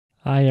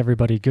Hi,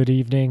 everybody. Good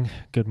evening,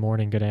 good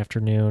morning, good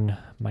afternoon.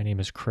 My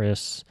name is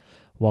Chris.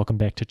 Welcome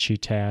back to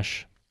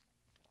Chee-Tash,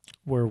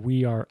 where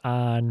we are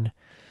on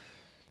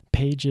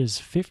pages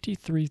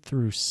 53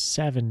 through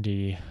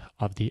 70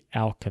 of The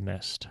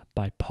Alchemist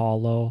by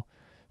Paulo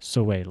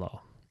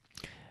Coelho.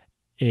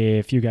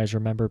 If you guys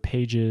remember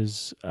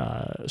pages,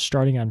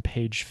 starting on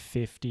page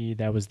 50,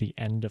 that was the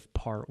end of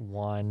part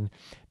 1.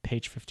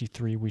 Page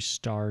 53, we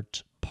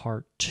start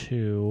part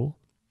 2.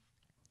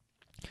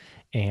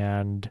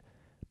 And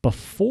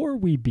before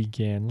we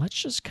begin,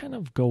 let's just kind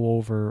of go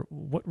over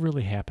what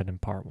really happened in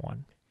part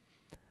 1.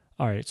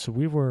 All right, so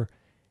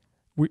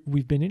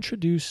we've been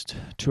introduced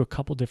to a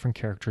couple different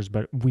characters,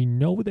 but we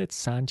know that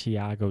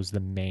Santiago's the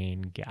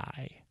main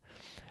guy.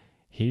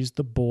 He's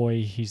the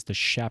boy, he's the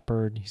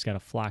shepherd, he's got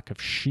a flock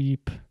of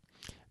sheep,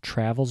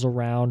 travels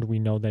around. We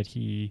know that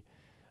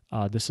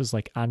this is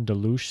like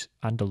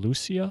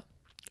Andalusia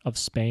of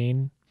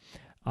Spain,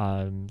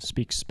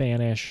 speaks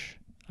Spanish.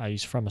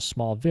 He's from a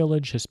small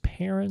village. His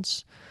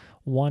parents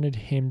wanted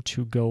him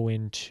to go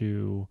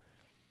into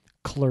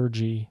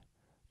clergy,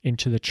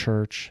 into the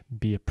church,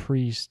 be a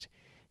priest.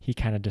 He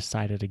kind of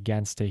decided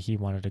against it. He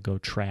wanted to go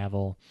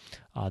travel.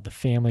 The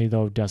family,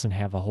 though, doesn't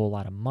have a whole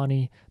lot of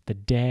money. The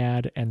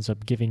dad ends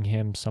up giving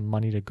him some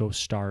money to go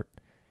start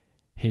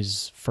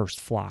his first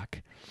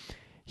flock.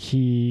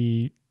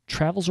 He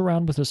travels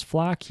around with his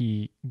flock.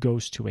 He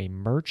goes to a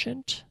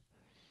merchant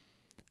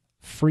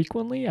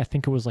frequently. I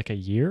think it was like a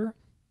year.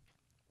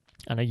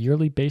 On a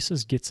yearly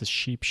basis, gets his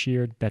sheep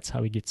sheared. That's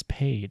how he gets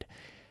paid.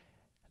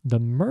 The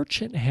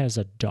merchant has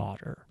a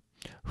daughter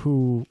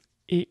who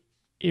it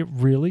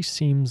really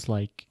seems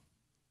like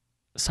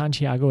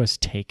Santiago has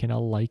taken a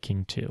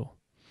liking to.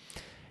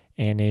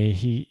 And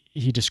he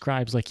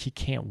describes like he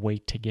can't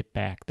wait to get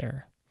back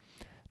there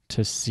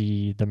to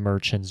see the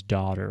merchant's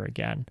daughter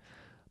again.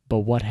 But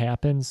what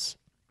happens?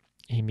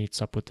 He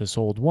meets up with this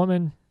old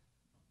woman.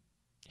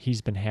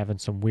 He's been having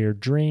some weird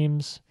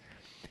dreams.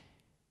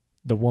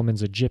 The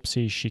woman's a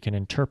gypsy. She can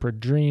interpret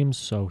dreams,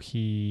 so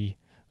he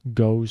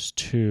goes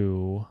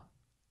to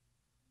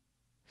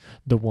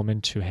the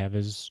woman to have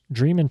his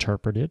dream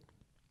interpreted.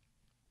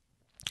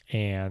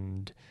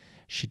 And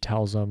she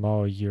tells him,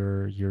 "Oh,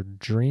 your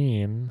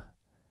dream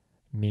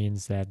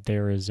means that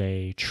there is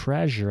a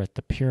treasure at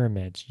the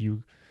pyramids.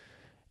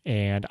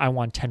 And I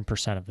want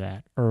 10% of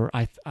that." Or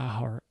I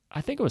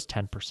think it was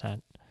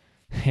 10%.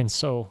 And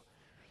so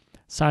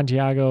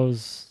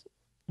Santiago's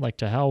like,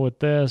 to hell with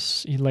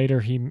this. He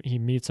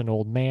meets an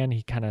old man.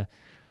 He kind of,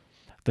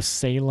 the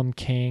Salem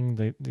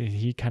king,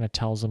 he kind of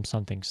tells him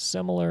something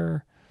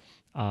similar.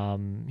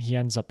 He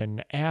ends up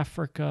in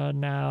Africa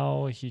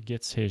now. He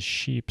gets his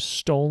sheep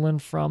stolen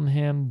from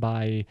him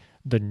by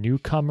the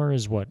newcomer,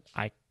 is what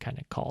I kind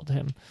of called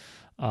him.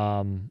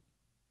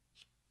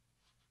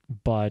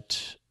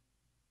 But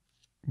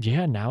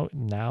yeah,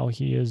 now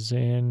he is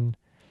in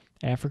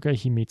Africa.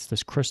 He meets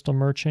this crystal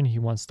merchant. He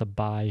wants to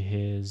buy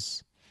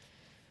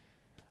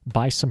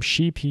some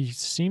sheep. He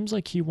seems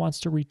like he wants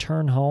to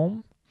return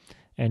home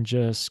and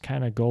just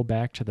kind of go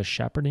back to the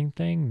shepherding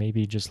thing.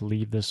 Maybe just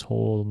leave this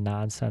whole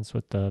nonsense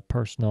with the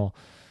personal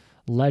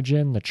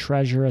legend, the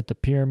treasure at the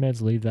pyramids,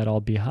 leave that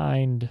all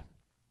behind.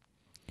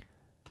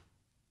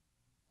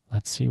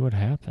 Let's see what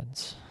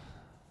happens.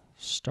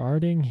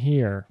 Starting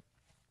here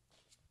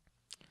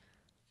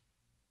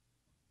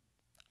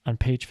on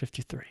page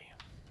 53.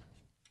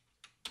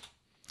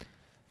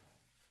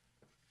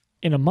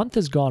 And a month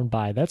has gone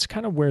by. That's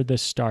kind of where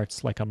this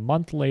starts, like a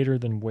month later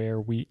than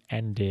where we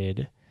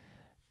ended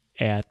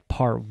at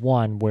part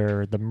 1,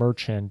 where the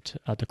merchant,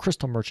 the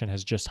crystal merchant,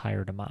 has just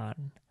hired him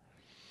on.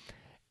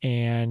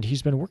 And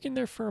he's been working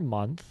there for a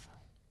month.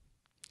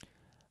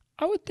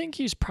 I would think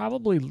he's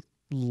probably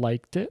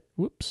liked it.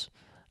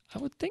 I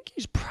would think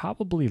he's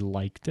probably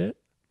liked it.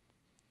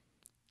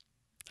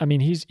 I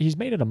mean, he's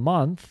made it a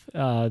month,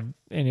 and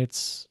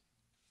it's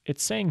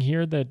saying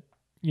here that,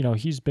 you know,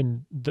 he's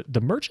been, the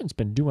merchant's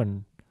been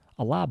doing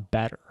a lot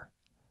better.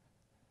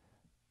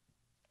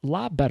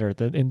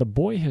 And the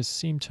boy has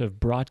seemed to have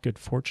brought good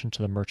fortune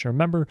to the merchant.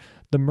 Remember,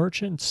 the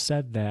merchant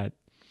said that,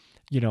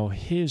 you know,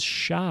 his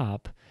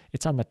shop,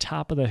 it's on the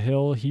top of the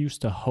hill. He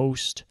used to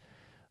host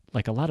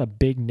like a lot of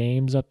big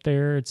names up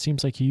there. It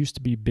seems like he used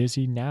to be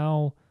busy.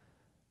 Now,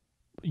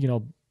 you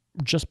know,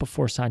 just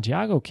before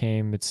Santiago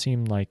came, it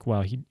seemed like,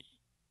 well, he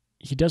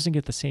doesn't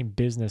get the same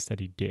business that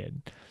he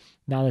did.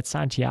 Now that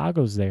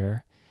Santiago's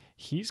there,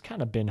 he's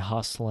kind of been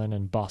hustling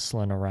and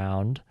bustling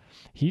around.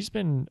 He's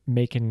been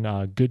making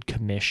a good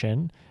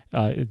commission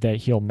that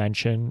he'll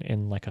mention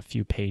in like a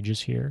few pages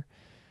here.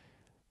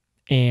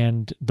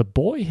 And the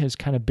boy has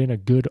kind of been a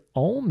good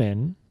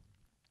omen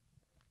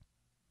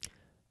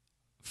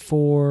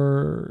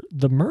for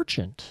the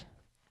merchant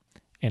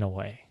in a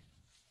way.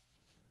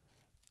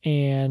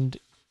 And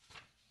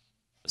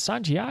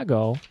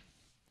Santiago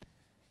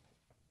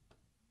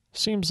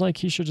seems like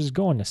he should just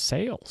go into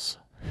sales.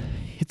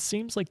 It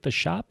seems like the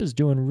shop is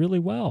doing really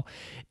well.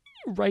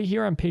 Right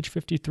here on page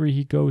 53,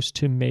 he goes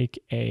to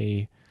make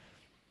a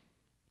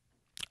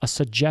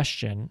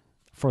suggestion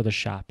for the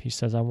shop. He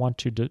says, I want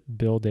to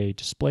build a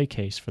display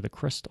case for the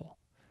crystal.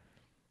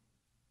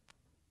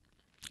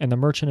 And the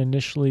merchant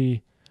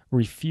initially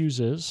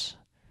refuses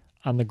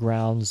on the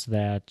grounds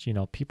that,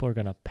 people are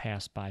going to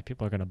pass by,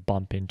 people are going to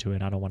bump into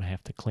it. I don't want to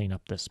have to clean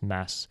up this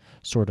mess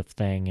sort of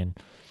thing. And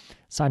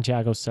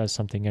Santiago says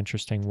something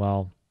interesting.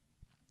 Well,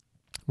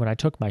 when I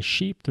took my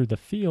sheep through the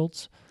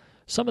fields,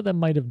 some of them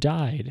might have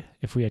died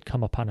if we had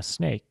come upon a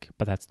snake,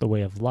 but that's the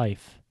way of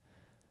life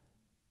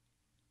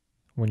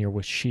when you're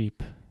with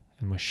sheep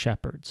and with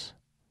shepherds.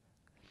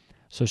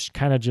 So it's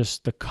kind of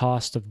just the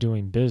cost of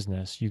doing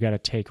business. You got to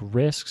take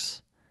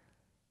risks.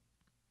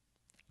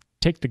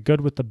 Take the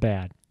good with the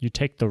bad. You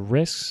take the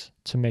risks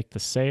to make the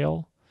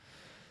sale.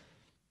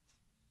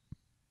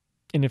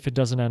 And if it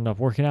doesn't end up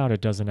working out,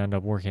 it doesn't end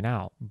up working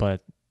out.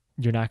 But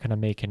you're not going to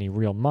make any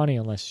real money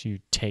unless you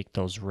take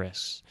those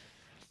risks.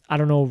 I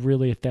don't know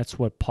really if that's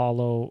what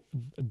Paulo,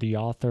 the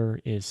author,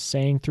 is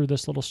saying through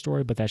this little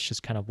story, but that's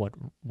just kind of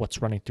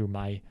what's running through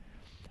my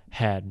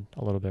head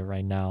a little bit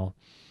right now.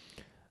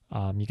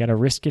 You got to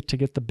risk it to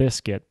get the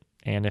biscuit.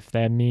 And if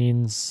that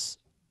means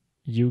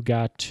you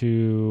got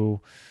to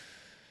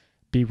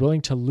be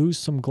willing to lose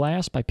some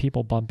glass by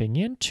people bumping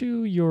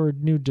into your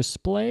new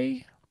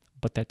display,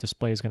 but that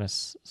display is going to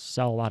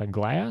sell a lot of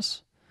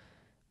glass,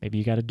 maybe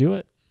you got to do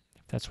it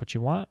if that's what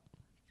you want.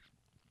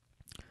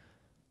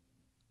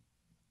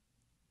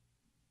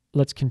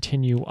 Let's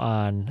continue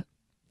on.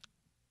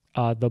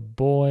 The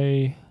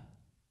boy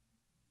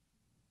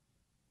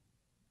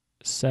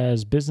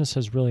says, business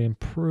has really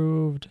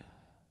improved.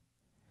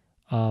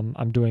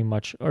 I'm doing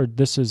much, or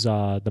this is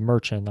the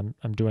merchant.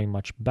 I'm doing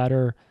much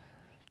better.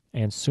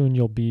 And soon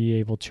you'll be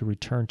able to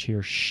return to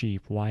your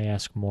sheep. Why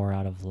ask more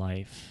out of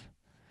life?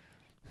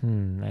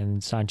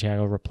 And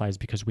Santiago replies,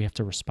 because we have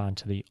to respond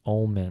to the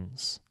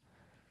omens.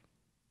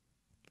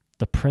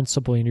 The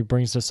principle, and he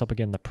brings this up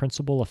again, the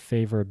principle of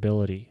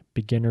favorability,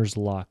 beginner's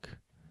luck.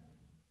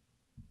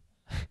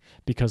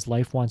 Because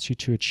life wants you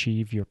to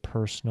achieve your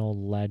personal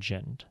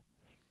legend.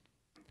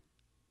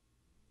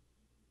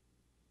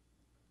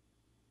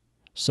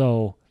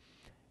 So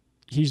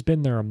he's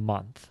been there a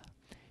month.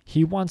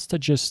 He wants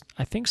to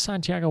I think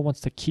Santiago wants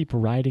to keep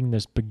riding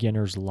this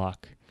beginner's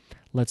luck.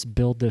 Let's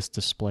build this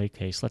display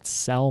case. Let's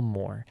sell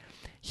more.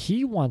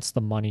 He wants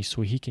the money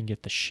so he can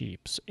get the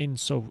sheep. And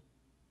so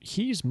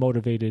he's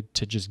motivated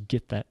to just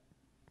get the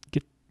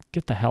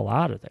hell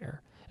out of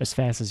there as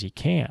fast as he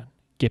can.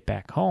 Get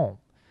back home.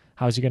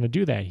 How's he going to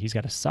do that? He's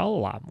got to sell a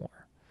lot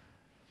more.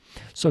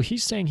 So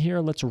he's saying here,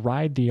 let's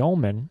ride the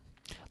omen.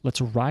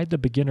 Let's ride the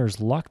beginner's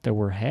luck that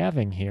we're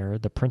having here,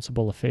 the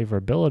principle of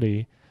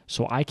favorability,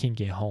 so I can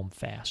get home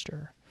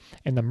faster.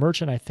 And the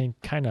merchant, I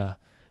think, kind of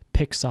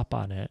picks up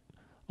on it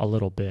a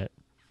little bit.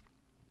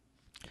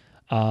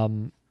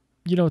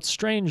 It's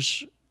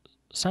strange.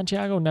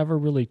 Santiago never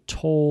really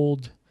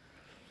told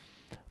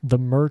the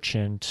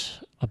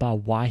merchant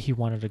about why he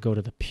wanted to go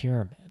to the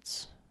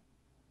pyramids.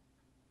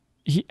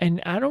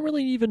 And I don't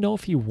really even know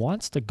if he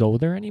wants to go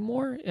there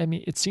anymore. I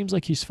mean, it seems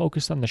like he's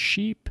focused on the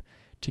sheep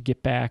to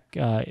get back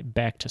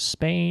to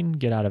Spain,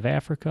 get out of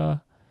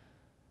Africa.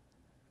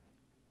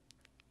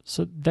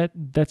 So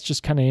that's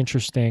just kind of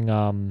interesting.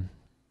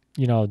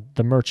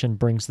 The merchant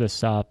brings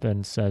this up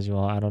and says,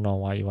 well, I don't know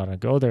why you want to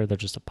go there. They're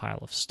just a pile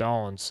of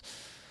stones.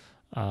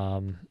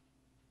 The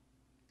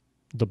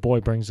boy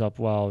brings up,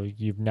 well,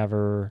 you've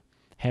never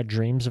had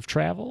dreams of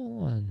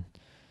travel? And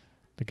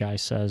the guy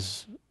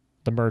says,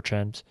 the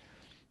merchant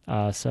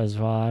says,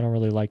 well, I don't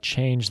really like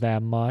change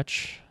that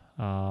much.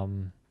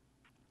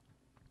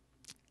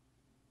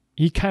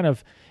 He kind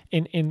of,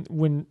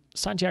 when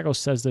Santiago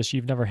says this,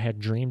 you've never had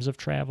dreams of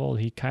travel,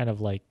 he kind of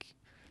like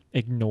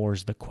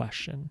ignores the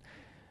question.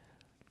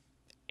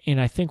 And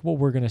I think what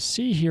we're going to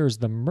see here is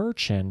the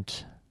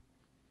merchant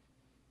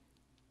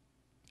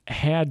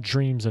had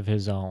dreams of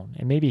his own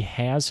and maybe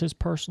has his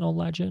personal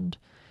legend,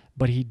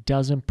 but he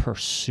doesn't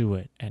pursue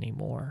it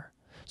anymore.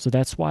 So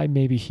that's why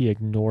maybe he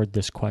ignored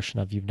this question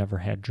of you've never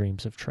had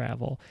dreams of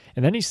travel.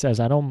 And then he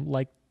says, I don't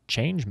like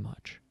change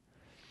much,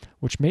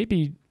 which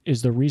maybe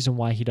is the reason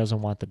why he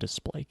doesn't want the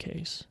display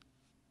case.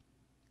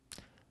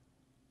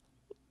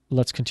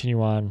 Let's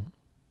continue on.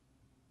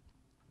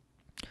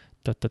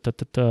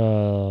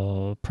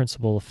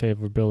 Principle of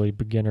favorability,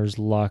 beginner's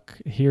luck.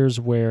 Here's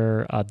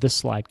where this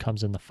slide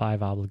comes in, the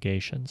 5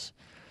 obligations.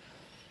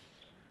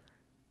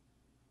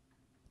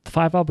 The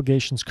 5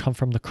 obligations come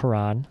from the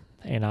Quran,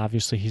 and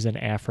obviously he's in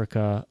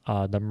Africa.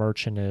 The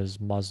merchant is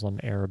Muslim,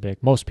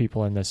 Arabic. Most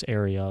people in this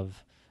area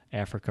of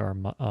Africa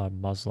are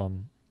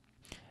Muslim.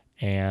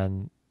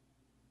 And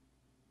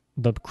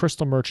the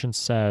crystal merchant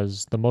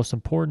says the most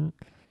important,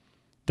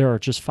 there are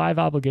just 5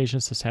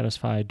 obligations to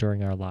satisfy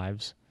during our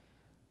lives.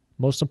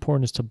 Most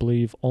important is to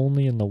believe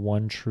only in the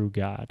one true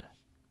God.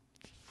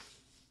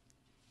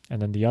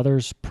 And then the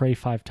others, pray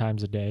 5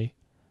 times a day,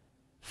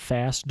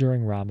 fast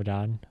during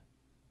Ramadan,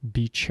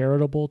 be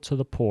charitable to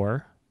the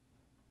poor,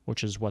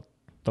 which is what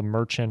the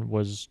merchant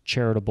was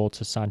charitable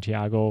to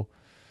Santiago,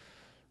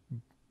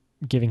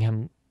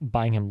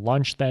 buying him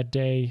lunch that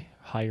day,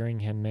 hiring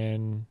him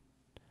in,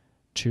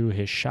 to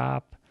his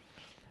shop.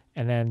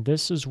 And then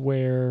this is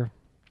where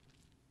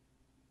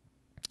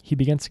he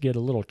begins to get a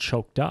little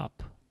choked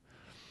up,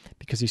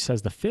 because he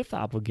says the fifth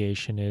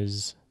obligation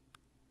is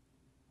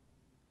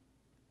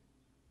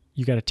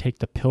you got to take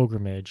the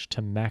pilgrimage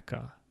to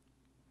Mecca.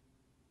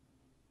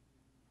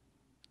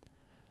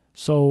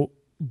 So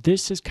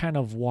this is kind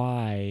of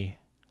why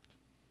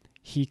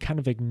he kind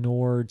of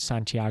ignored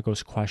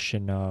Santiago's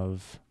question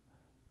of,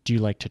 do you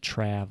like to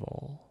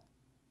travel?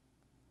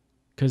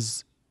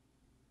 Because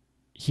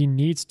he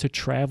needs to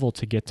travel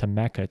to get to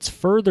Mecca. It's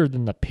further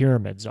than the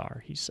pyramids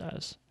are, he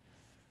says.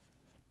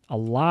 A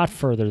lot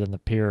further than the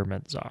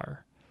pyramids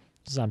are.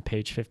 This is on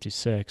page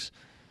 56.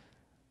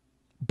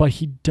 But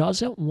he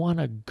doesn't want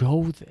to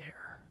go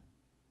there,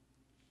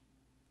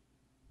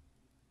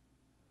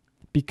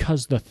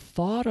 because the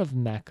thought of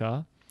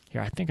Mecca,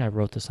 here, I think I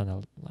wrote this on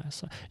the last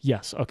slide.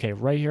 Yes, okay,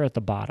 right here at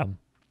the bottom.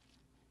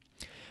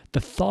 The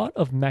thought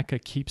of Mecca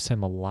keeps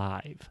him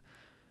alive.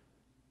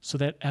 So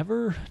that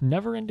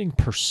never-ending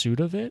pursuit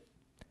of it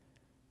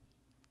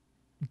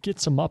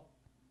gets him up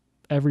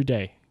every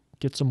day,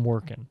 gets him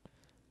working.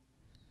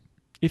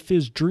 If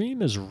his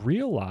dream is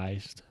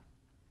realized,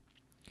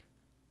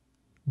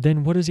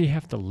 then what does he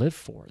have to live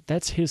for?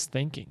 That's his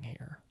thinking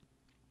here,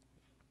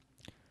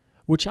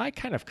 which I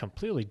kind of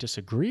completely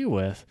disagree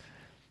with.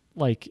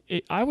 Like,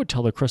 I would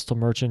tell the crystal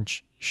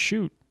merchant,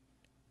 shoot,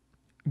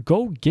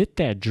 go get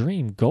that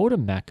dream, go to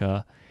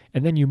Mecca,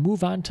 and then you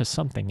move on to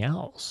something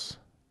else.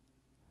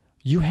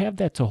 You have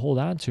that to hold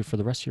on to for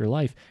the rest of your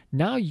life.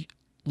 Now,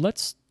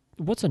 what's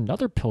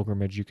another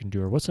pilgrimage you can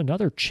do, or what's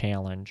another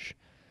challenge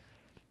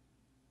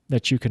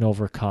that you can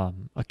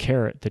overcome, a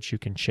carrot that you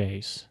can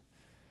chase?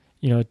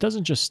 You know, it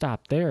doesn't just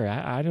stop there.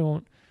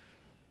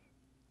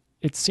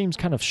 It seems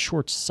kind of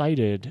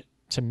short-sighted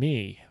to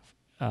me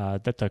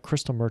that the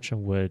crystal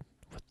merchant would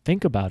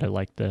think about it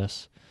like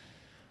this.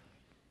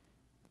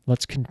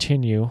 Let's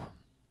continue.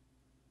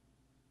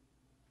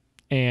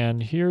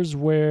 And here's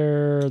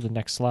where the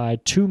next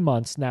slide, 2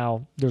 months.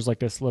 Now, there's like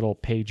this little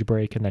page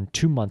break, and then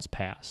 2 months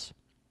pass.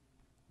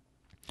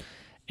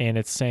 And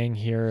it's saying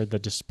here the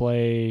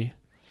display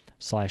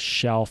 /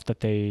 shelf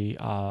that they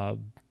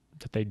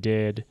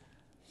did.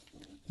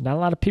 Not a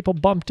lot of people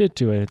bumped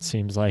into it, it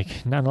seems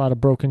like. Not a lot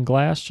of broken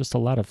glass, just a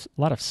lot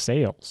of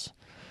sales.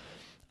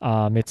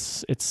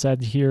 It's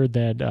said here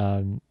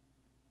that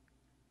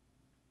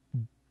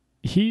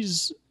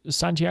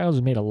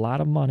Santiago's made a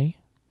lot of money.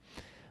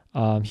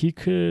 He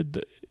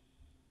could,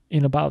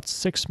 in about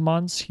 6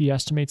 months, he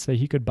estimates that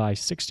he could buy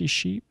 60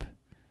 sheep.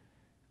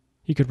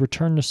 He could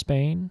return to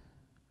Spain.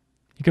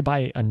 He could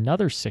buy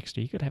another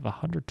 60. He could have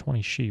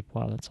 120 sheep.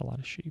 Wow, that's a lot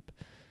of sheep.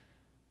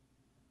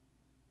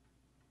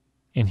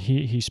 And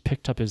he's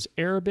picked up his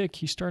Arabic.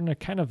 He's starting to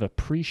kind of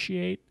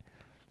appreciate,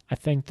 I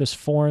think, this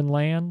foreign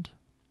land.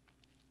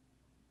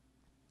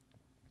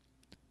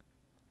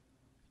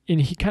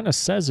 And he kind of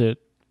says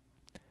it,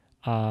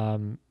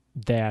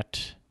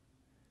 that,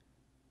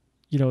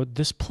 you know,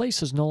 this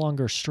place is no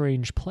longer a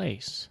strange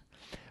place.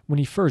 When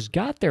he first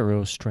got there, it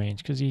was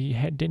strange because he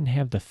didn't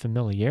have the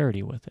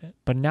familiarity with it.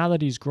 But now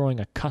that he's growing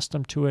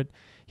accustomed to it,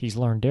 he's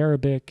learned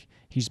Arabic,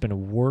 he's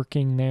been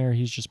working there,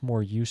 he's just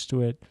more used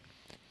to it.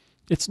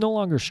 It's no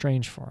longer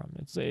strange for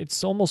him.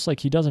 It's almost like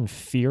he doesn't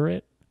fear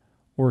it,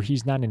 or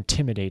he's not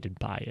intimidated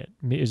by it,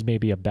 is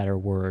maybe a better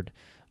word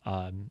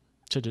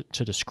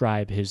to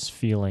describe his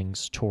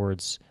feelings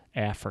towards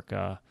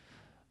Africa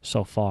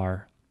so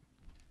far.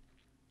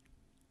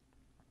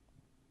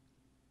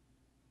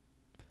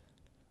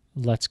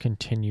 Let's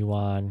continue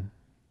on.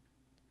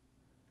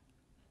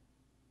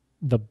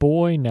 The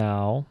boy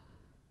now,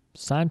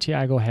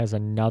 Santiago, has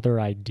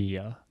another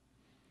idea.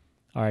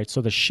 All right,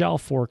 so the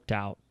shelf worked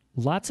out.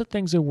 Lots of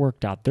things have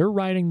worked out. They're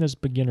riding this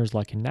beginner's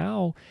luck, and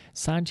now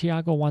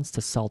Santiago wants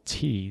to sell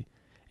tea.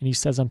 And he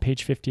says on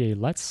page 58,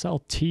 let's sell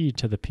tea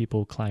to the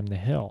people who climb the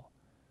hill.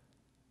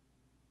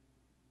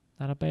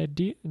 Not a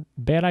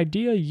bad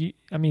idea.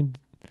 I mean,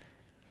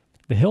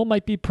 the hill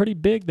might be pretty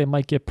big. They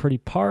might get pretty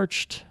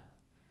parched.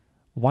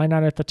 Why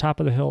not at the top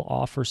of the hill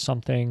offer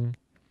something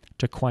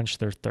to quench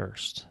their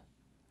thirst?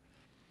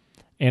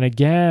 And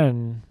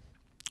again,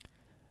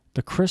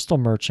 the crystal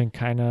merchant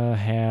kind of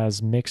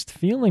has mixed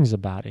feelings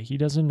about it. He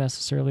doesn't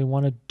necessarily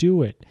want to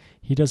do it.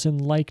 He doesn't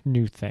like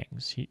new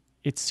things.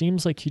 It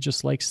seems like he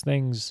just likes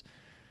things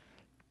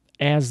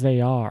as they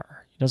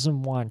are. He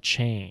doesn't want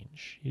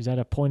change. He's at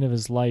a point of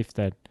his life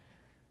that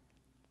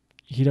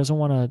he doesn't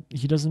want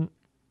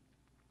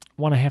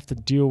to have to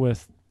deal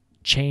with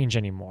change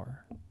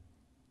anymore.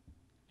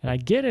 And I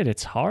get it,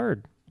 it's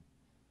hard.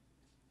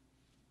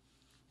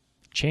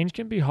 Change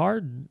can be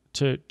hard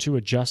to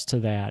adjust to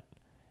that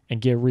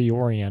and get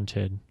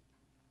reoriented.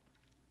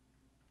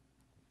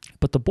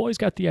 But the boy's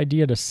got the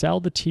idea to sell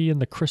the tea in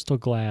the crystal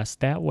glass.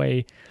 That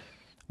way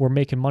we're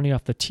making money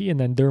off the tea, and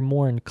then they're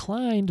more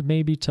inclined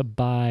maybe to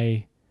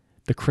buy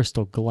the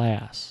crystal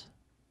glass.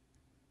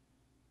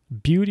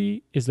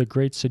 Beauty is the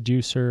great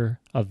seducer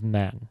of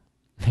men,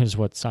 is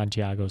what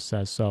Santiago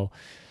says. So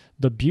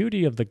the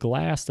beauty of the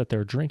glass that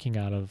they're drinking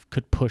out of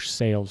could push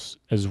sales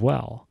as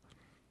well.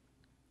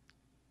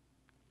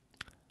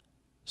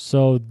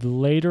 So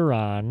later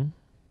on,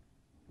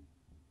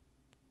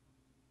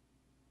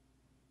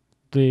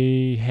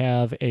 they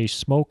have a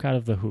smoke out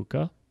of the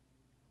hookah.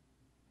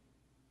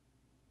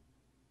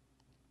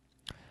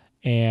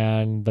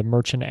 And the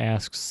merchant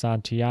asks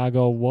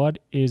Santiago, "What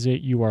is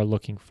it you are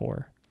looking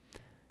for?"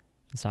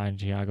 And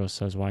Santiago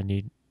says, "Well,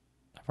 I've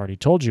already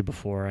told you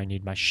before, I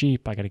need my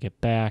sheep. I got to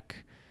get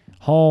back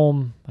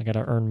home. I got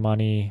to earn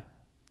money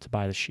to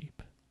buy the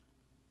sheep."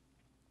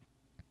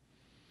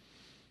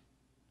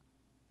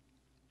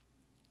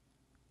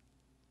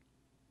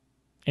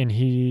 And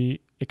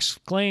he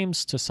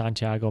exclaims to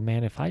Santiago,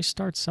 "Man, if I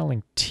start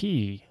selling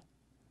tea,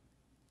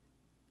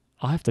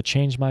 I'll have to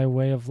change my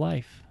way of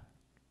life."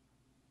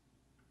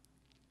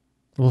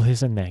 "Well,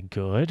 isn't that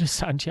good?"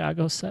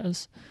 Santiago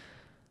says.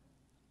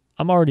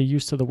 "I'm already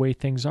used to the way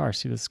things are."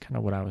 See, this is kind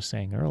of what I was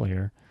saying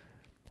earlier.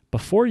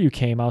 "Before you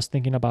came, I was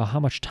thinking about how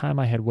much time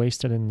I had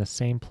wasted in the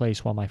same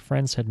place while my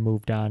friends had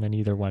moved on and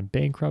either went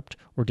bankrupt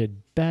or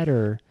did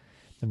better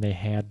than they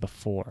had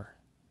before."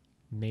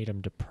 Made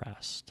him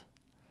depressed.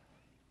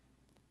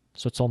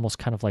 So it's almost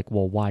kind of like,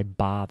 well, why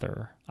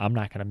bother? I'm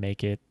not going to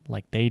make it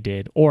like they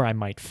did, or I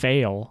might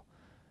fail,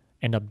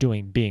 end up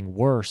being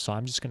worse, so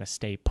I'm just going to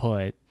stay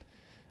put.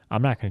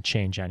 I'm not going to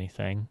change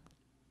anything.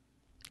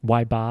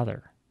 Why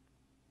bother?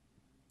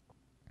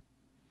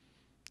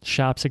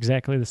 Shop's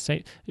exactly the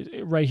same.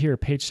 Right here,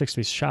 page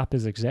 60, shop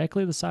is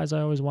exactly the size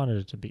I always wanted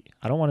it to be.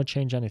 I don't want to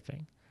change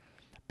anything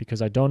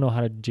because I don't know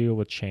how to deal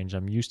with change.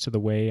 I'm used to the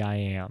way I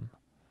am.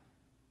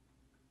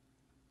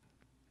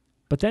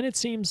 But then it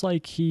seems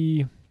like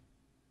he,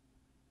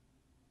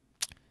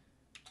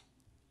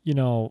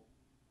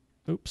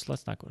 oops,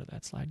 let's not go to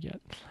that slide yet.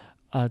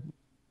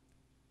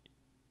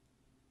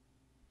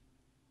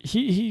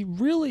 He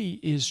really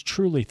is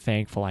truly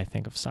thankful, I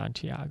think, of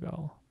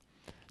Santiago.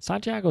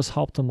 Santiago's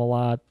helped him a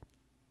lot.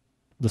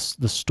 The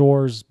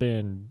store's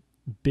been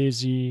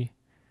busy.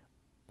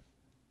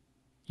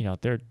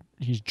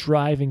 He's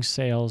driving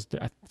sales.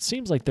 It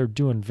seems like they're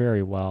doing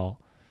very well.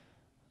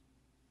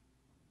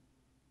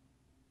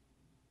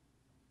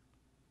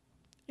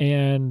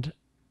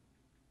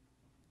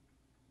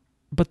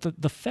 But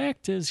the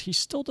fact is, he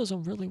still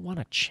doesn't really want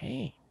to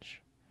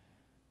change.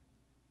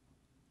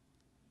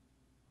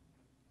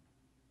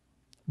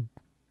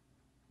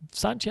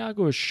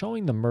 Santiago is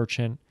showing the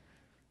merchant,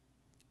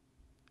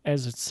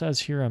 as it says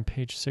here on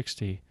page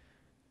 60,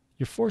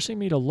 "You're forcing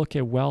me to look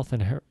at wealth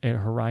and at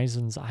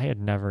horizons I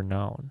had never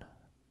known.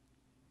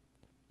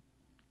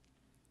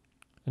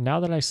 And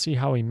now that I see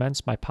how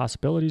immense my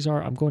possibilities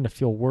are, I'm going to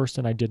feel worse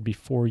than I did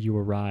before you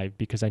arrived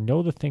because I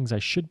know the things I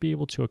should be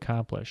able to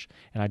accomplish,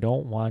 and I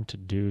don't want to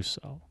do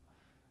so."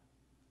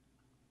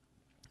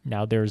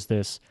 Now there's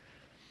this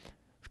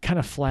kind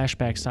of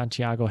flashback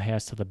Santiago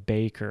has to the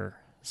baker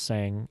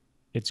saying,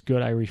 "It's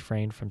good I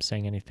refrained from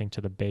saying anything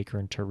to the baker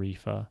and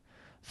Tarifa,"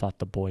 thought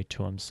the boy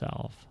to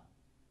himself.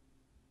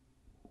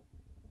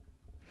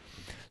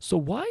 So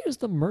why is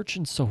the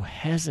merchant so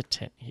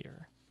hesitant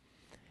here?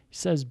 He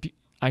says,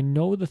 "I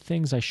know the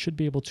things I should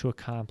be able to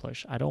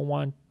accomplish. I don't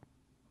want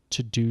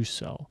to do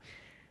so."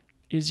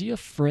 Is he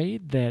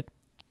afraid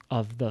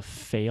of the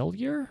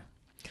failure?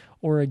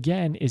 Or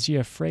again, is he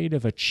afraid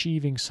of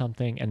achieving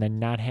something and then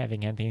not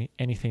having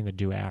anything to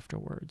do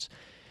afterwards?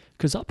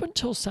 Because up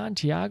until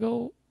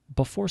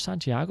before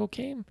Santiago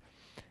came,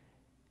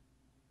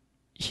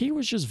 he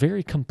was just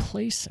very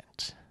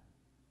complacent.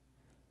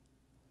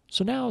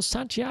 So now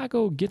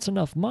Santiago gets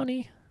enough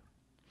money.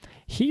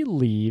 He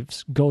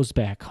leaves, goes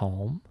back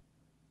home.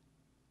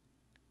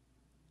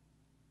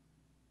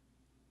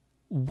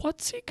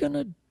 What's he going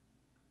to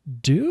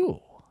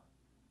do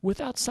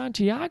without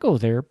Santiago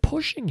there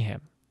pushing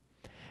him?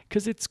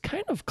 Because it's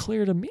kind of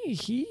clear to me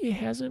he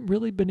hasn't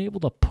really been able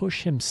to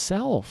push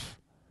himself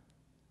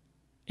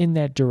in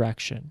that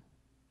direction.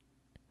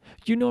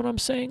 You know what I'm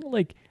saying?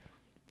 Like,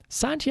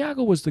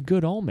 Santiago was the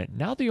good omen.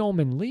 Now the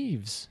omen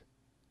leaves,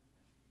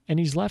 and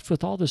he's left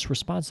with all this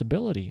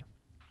responsibility.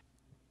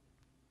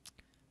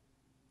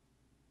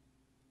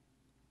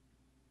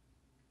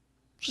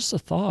 Just a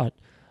thought.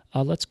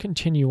 Let's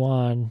continue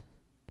on.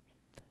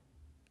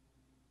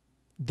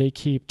 They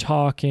keep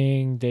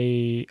talking.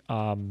 They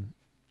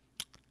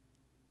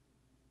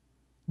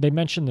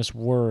mention this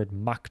word,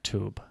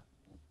 maktub.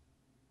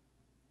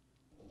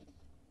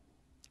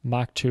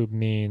 Maktub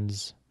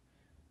means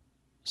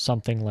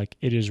something like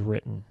 "it is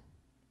written."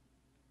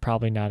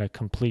 Probably not a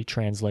complete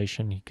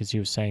translation because he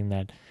was saying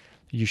that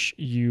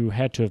you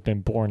had to have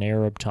been born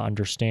Arab to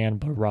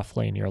understand, but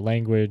roughly in your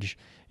language,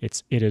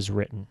 "it is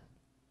written."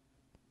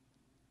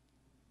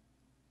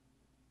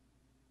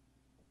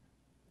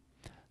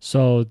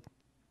 So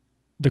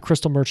the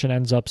crystal merchant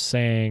ends up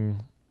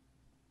saying,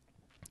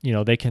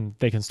 they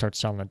can start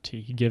selling the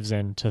tea. He gives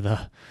in to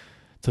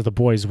the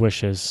boy's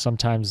wishes.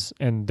 Sometimes,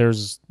 and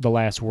there's the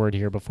last word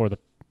here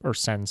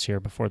sentence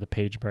here before the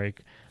page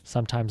break.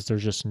 Sometimes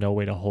there's just no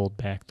way to hold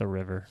back the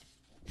river.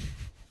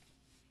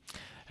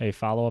 Hey,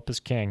 follow up is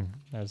king,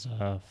 as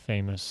a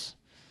famous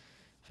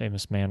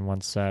man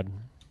once said.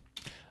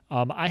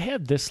 I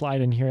had this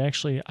slide in here.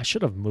 Actually, I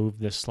should have moved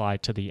this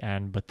slide to the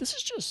end, but this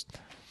is just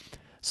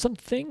some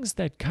things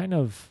that kind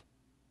of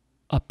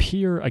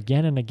appear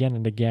again and again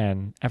and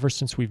again ever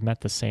since we've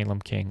met the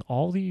Salem King.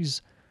 All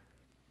these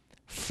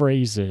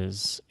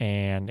phrases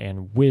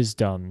and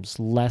wisdoms,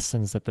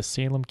 lessons that the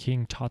Salem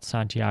King taught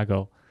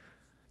Santiago,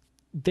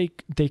 they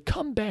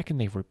come back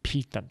and they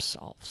repeat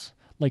themselves.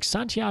 Like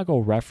Santiago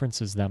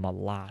references them a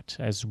lot,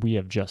 as we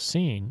have just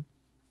seen.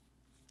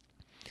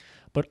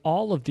 But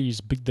all of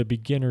these, the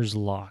beginner's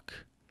luck,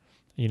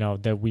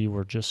 that we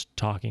were just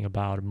talking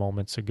about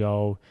moments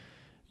ago,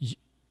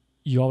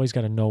 you always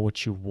got to know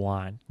what you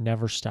want.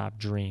 Never stop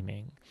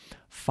dreaming.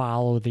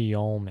 Follow the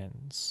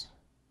omens.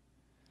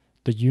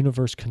 The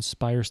universe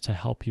conspires to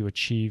help you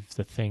achieve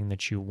the thing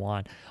that you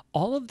want.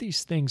 All of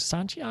these things,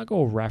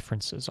 Santiago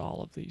references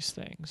all of these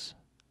things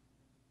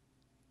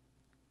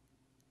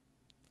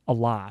a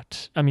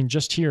lot. I mean,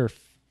 just here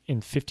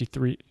in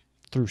 53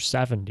 through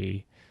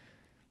 70.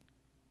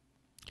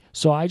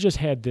 So I just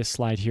had this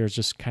slide here,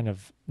 just kind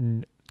of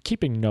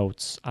keeping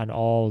notes on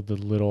all the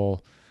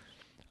little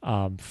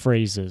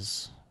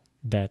phrases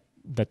that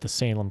the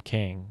Salem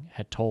King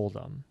had told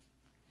them.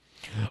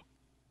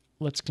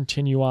 Let's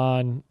continue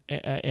on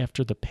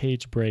after the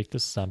page break.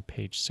 This is on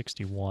page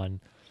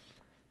 61.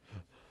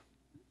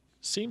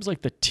 Seems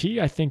like the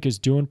tea, I think, is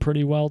doing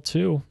pretty well,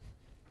 too.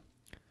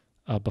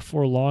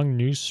 Before long,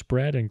 news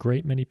spread, and a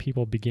great many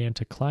people began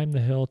to climb the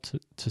hill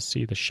to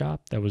see the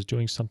shop that was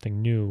doing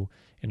something new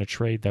in a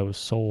trade that was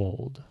so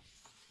old.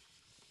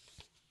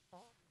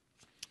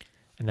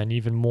 And then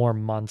even more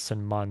months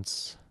and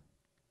months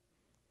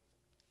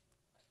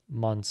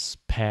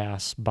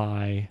pass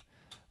by.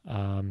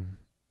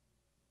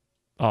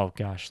 Oh,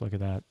 gosh, look at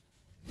that.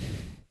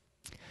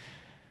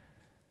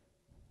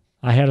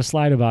 I had a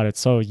slide about it.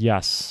 So,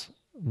 yes,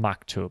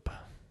 Maktub.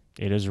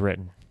 It is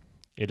written.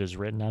 It is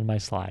written on my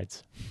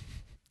slides.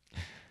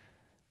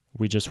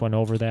 We just went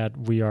over that.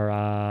 We are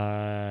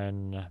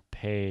on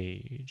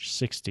page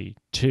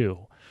 62.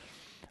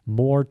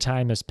 More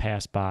time has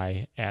passed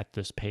by at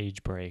this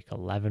page break.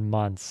 11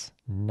 months,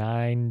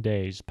 9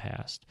 days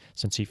passed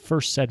since he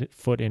first set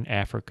foot in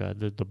Africa.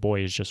 The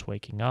boy is just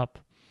waking up.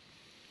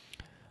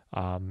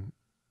 And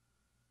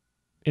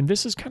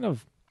this is kind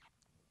of,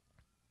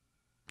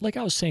 like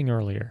I was saying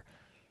earlier,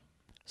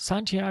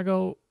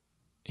 Santiago,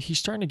 he's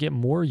starting to get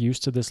more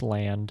used to this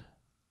land.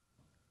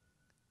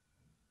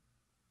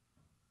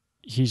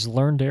 He's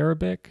learned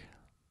Arabic.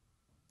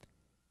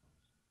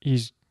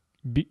 He's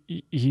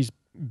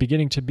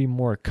beginning to be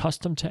more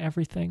accustomed to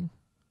everything.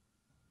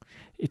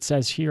 It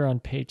says here on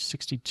page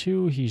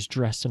 62, he's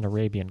dressed in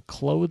Arabian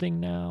clothing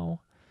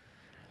now.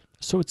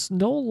 So it's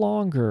no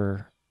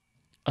longer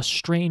a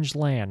strange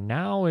land.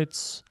 Now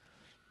it's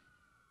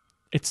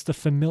the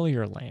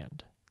familiar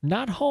land.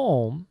 Not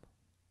home,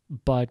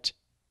 but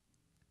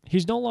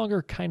he's no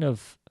longer kind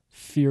of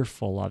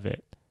fearful of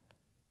it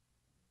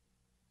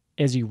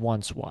as he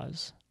once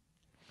was.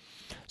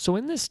 So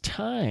in this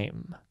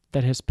time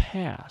that has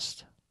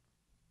passed,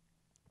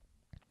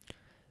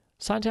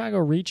 Santiago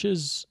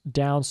reaches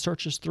down,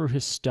 searches through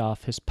his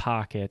stuff, his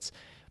pockets,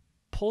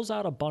 pulls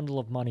out a bundle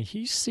of money.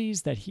 He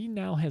sees that he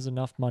now has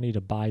enough money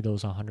to buy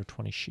those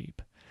 120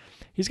 sheep.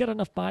 He's got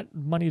enough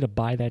money to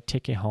buy that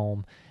ticket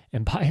home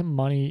and buy him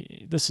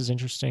money. This is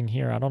interesting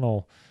here. I don't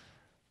know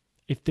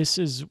if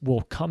this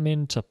will come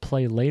into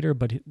play later,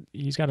 but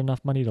he's got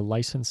enough money to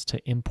license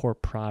to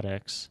import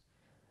products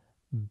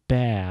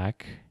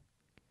back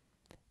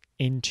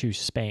into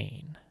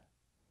Spain.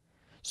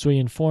 So he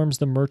informs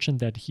the merchant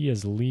that he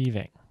is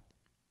leaving.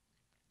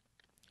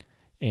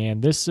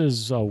 And this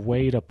is a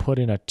way to put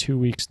in a 2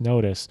 weeks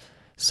notice.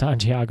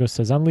 Santiago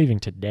says, I'm leaving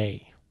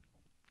today.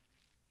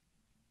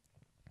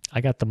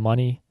 I got the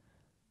money,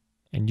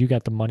 and you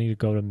got the money to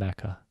go to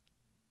Mecca.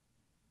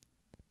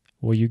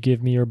 Will you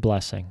give me your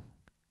blessing?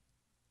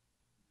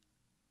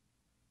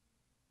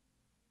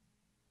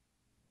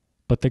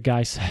 But the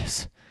guy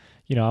says,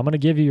 I'm going to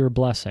give you your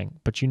blessing,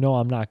 but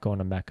I'm not going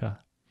to Mecca.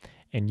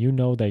 And you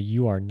know that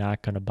you are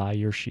not going to buy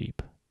your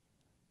sheep.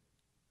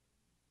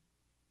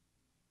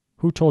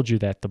 Who told you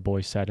that? The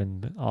boy said.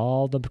 And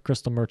all the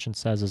crystal merchant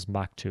says is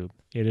Maktub.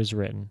 It is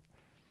written.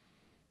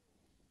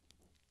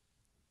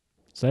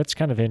 So that's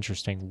kind of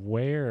interesting.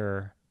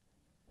 Where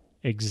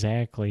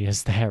exactly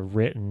is that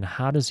written?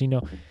 How does he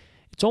know?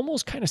 It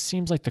almost kind of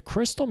seems like the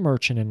crystal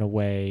merchant, in a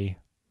way,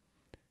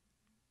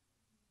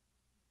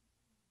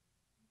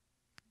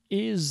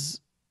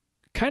 is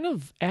kind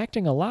of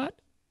acting a lot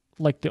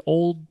like the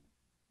old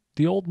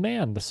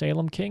man, the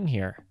Salem King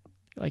here.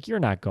 Like, you're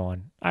not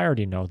going. I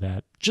already know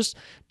that. Just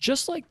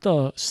like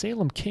the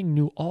Salem King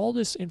knew all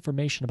this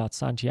information about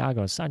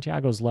Santiago.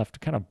 Santiago's left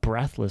kind of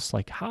breathless.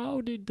 Like,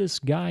 how did this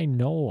guy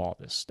know all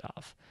this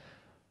stuff?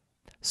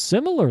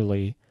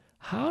 Similarly,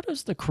 how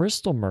does the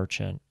crystal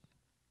merchant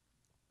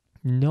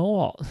know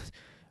all?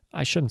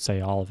 I shouldn't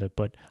say all of it,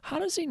 but how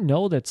does he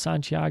know that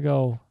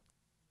Santiago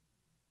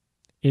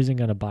isn't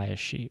going to buy a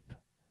sheep?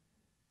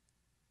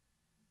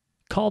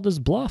 Called his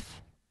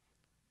bluff.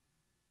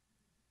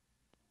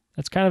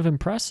 That's kind of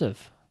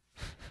impressive.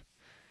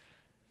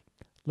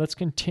 let's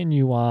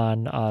continue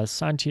on.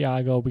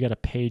 Santiago, we got a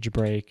page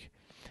break,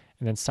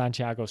 and then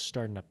Santiago's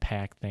starting to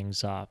pack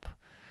things up,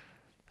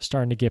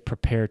 starting to get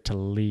prepared to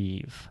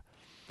leave.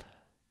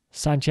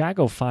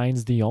 Santiago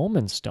finds the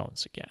Omen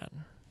Stones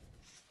again.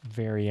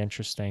 Very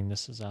interesting.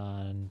 This is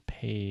on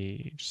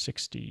page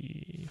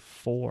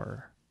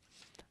 64.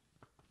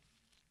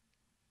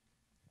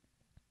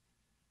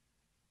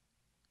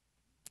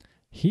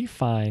 He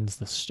finds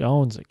the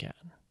stones again.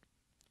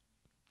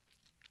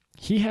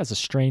 He has a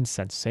strange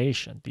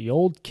sensation. The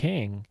old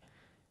king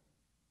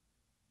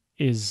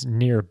is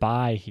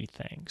nearby, he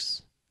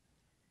thinks.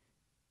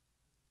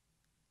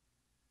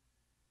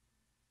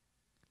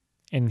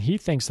 And he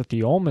thinks that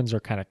the omens are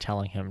kind of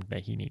telling him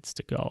that he needs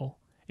to go.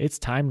 It's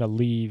time to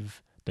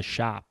leave the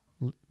shop.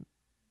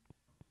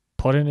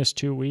 Put in his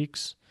 2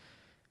 weeks.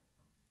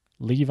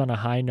 Leave on a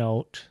high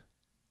note.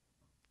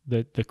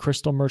 The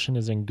crystal merchant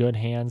is in good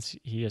hands.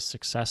 He is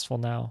successful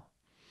now.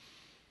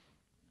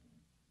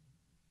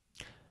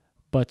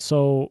 But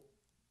so,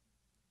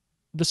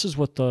 this is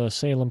what the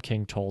Salem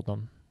king told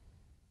him.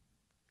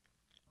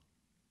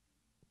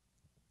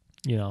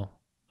 You know,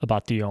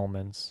 about the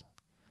omens.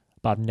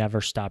 About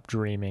never stop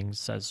dreaming,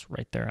 says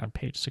right there on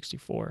page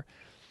 64.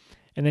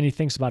 And then he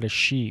thinks about his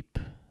sheep.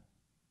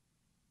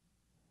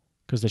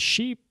 Because the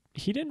sheep,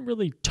 he didn't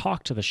really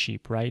talk to the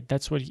sheep, right?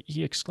 That's what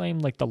he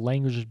exclaimed, like the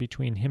languages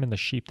between him and the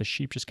sheep. The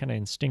sheep just kind of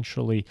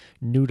instinctually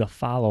knew to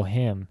follow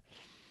him,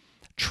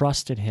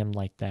 trusted him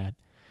like that.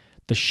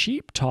 The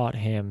sheep taught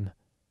him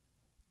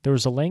there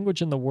was a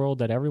language in the world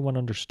that everyone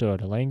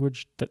understood, a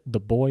language that the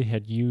boy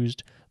had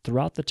used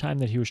throughout the time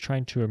that he was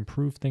trying to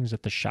improve things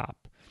at the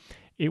shop.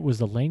 It was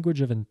the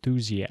language of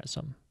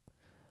enthusiasm,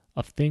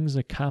 of things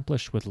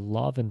accomplished with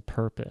love and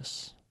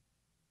purpose.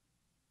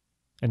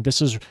 And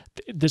this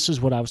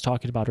is what I was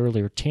talking about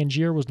earlier.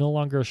 Tangier was no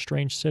longer a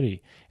strange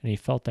city, and he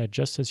felt that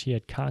just as he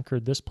had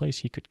conquered this place,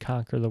 he could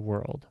conquer the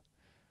world.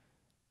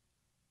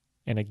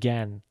 And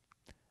again,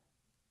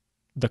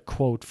 the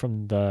quote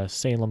from the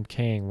Salem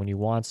king, when you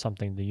want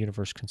something, the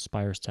universe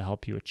conspires to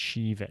help you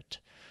achieve it.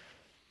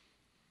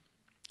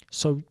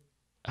 So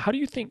how do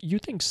you think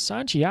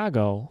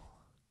Santiago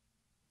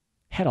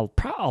had a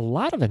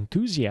lot of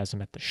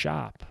enthusiasm at the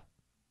shop?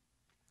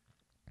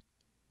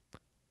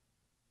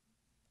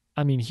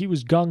 I mean, he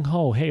was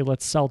gung-ho. Hey,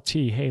 let's sell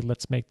tea. Hey,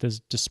 let's make this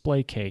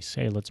display case.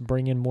 Hey, let's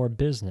bring in more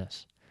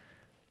business.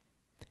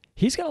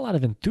 He's got a lot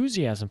of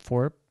enthusiasm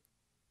for it,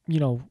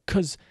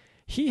 because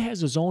he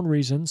has his own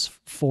reasons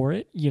for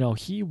it.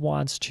 He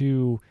wants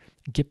to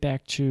get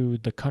back to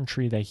the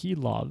country that he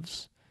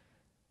loves.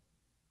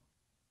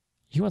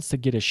 He wants to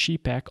get his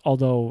sheep back,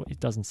 although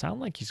it doesn't sound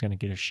like he's going to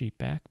get his sheep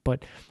back.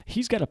 But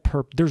he's got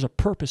there's a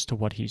purpose to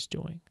what he's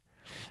doing.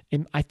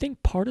 And I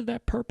think part of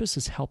that purpose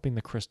is helping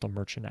the crystal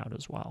merchant out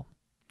as well.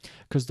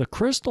 Because the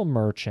crystal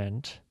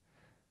merchant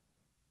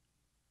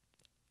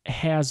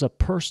has a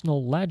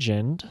personal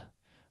legend,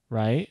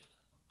 right?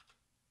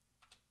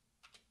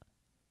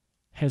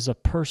 Has a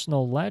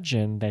personal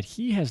legend that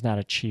he has not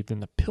achieved in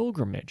the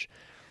pilgrimage.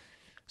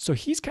 So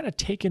he's kind of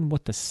taken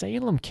what the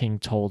Salem king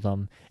told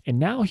him, and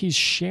now he's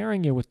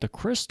sharing it with the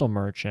crystal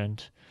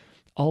merchant,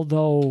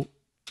 although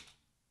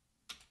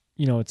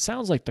it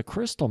sounds like the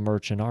crystal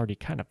merchant already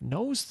kind of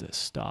knows this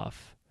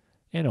stuff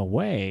in a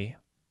way.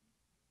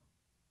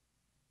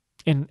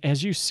 And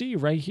as you see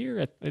right here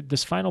at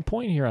this final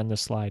point here on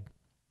this slide,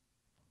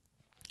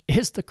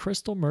 is the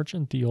crystal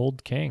merchant the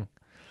old king?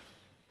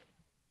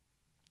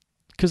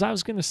 Because I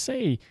was going to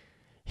say,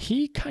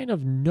 he kind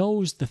of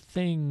knows the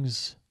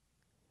things.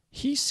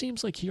 He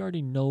seems like he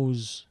already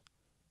knows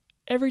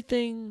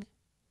everything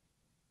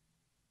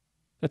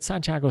that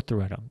Santiago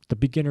threw at him, the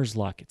beginner's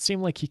luck. It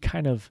seemed like he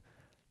kind of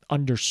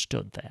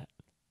understood that.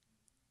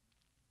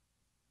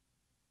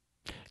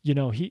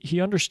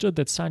 He understood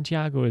that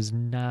Santiago is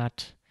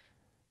not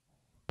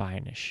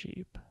buying his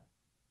sheep.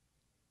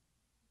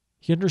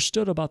 He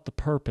understood about the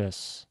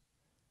purpose,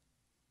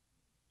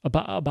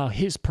 about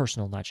his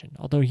personal legend.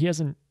 Although he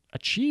hasn't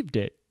achieved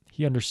it,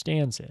 he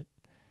understands it,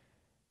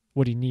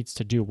 what he needs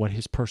to do, what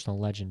his personal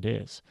legend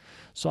is.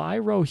 So I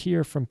wrote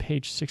here from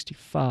page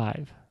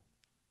 65.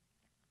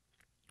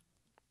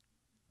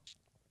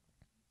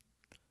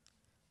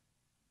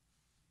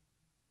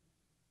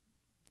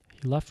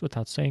 He left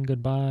without saying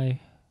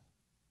goodbye.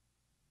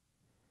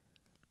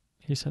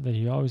 He said that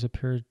he always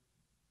appeared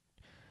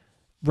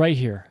right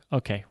here.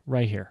 Okay,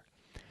 right here.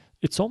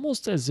 It's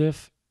almost as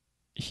if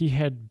he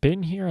had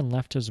been here and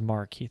left his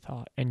mark, he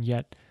thought, and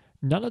yet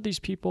none of these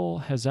people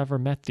has ever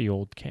met the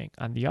old king.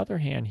 On the other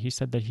hand, he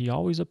said that he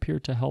always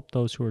appeared to help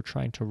those who are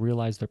trying to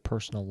realize their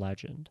personal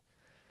legend.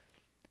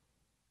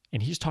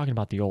 And he's talking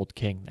about the old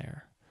king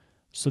there.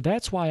 So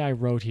that's why I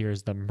wrote here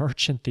is the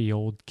merchant, the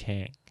old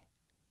king.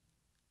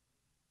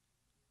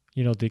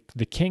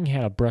 The king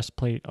had a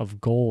breastplate of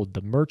gold.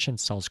 The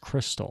merchant sells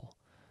crystal.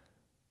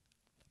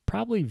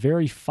 Probably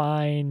very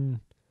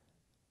fine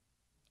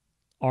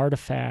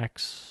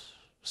artifacts,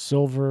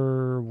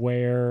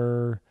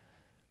 silverware,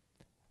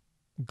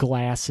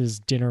 glasses,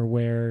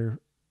 dinnerware.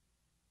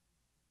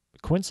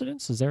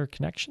 Coincidence? Is there a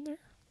connection there?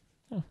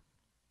 Oh.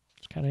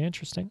 Kind of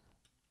interesting.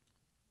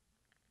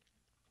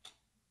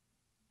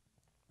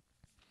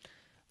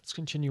 Let's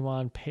continue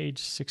on. Page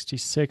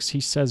 66. He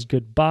says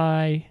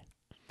goodbye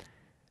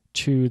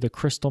to the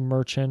crystal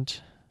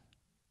merchant.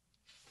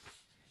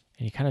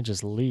 And he kind of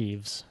just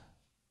leaves.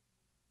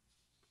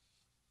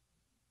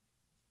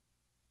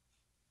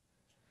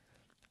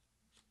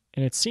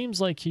 And it seems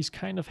like he's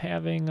kind of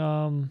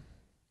having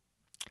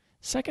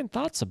second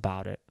thoughts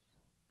about it.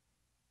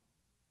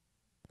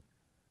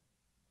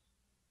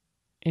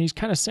 And he's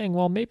kind of saying,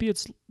 well, maybe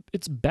it's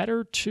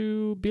better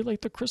to be like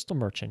the crystal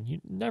merchant.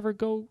 You never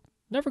go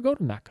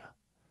to Mecca.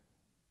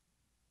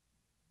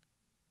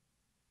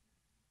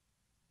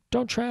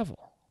 Don't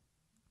travel.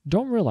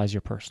 Don't realize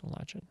your personal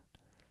legend.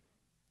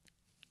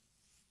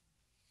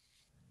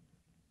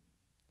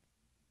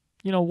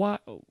 You know,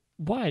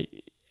 why?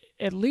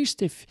 At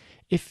least if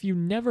you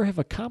never have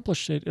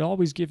accomplished it, it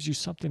always gives you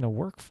something to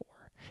work for.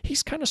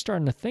 He's kind of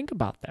starting to think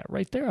about that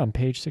right there on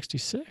page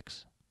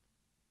 66.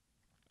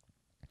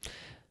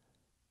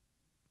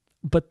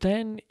 But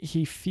then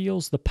he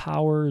feels the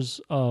powers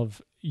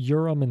of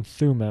Urim and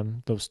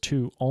Thummim, those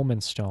two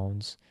omen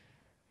stones,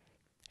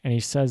 and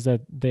he says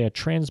that they had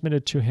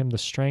transmitted to him the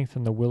strength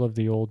and the will of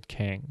the old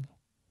king.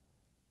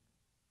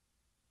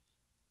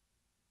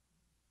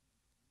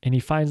 And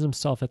he finds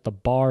himself at the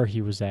bar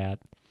he was at,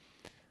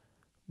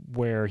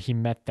 where he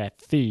met that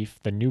thief,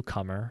 the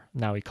newcomer.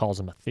 Now he calls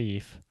him a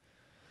thief.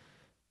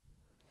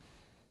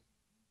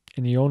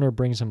 And the owner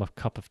brings him a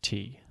cup of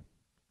tea.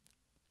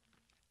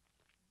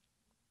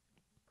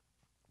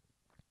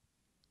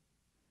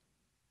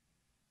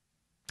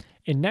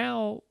 And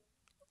now,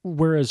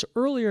 whereas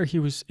earlier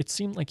it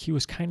seemed like he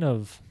was kind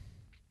of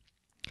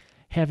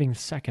having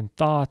second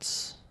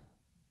thoughts.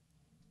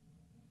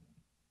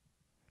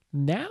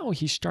 Now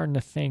he's starting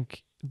to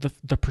think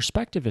the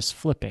perspective is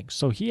flipping.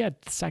 So he had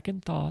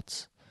second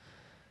thoughts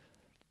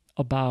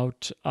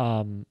about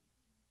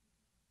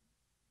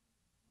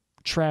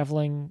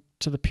traveling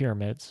to the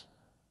pyramids.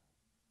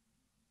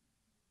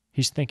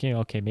 He's thinking,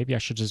 okay, maybe I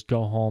should just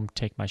go home,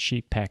 take my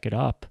sheep, pack it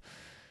up,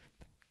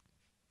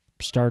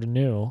 start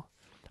anew.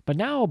 But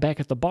now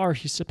back at the bar,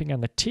 he's sipping on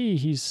the tea.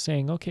 He's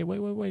saying, okay,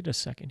 wait a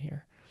second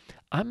here.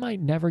 I might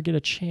never get a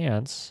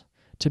chance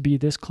to be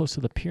this close to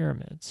the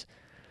pyramids.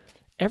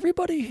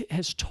 Everybody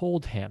has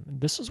told him,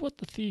 this is what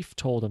the thief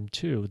told him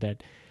too,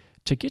 that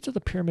to get to the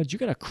pyramids, you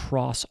got to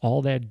cross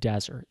all that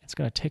desert. It's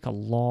going to take a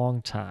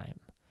long time,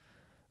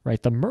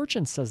 right? The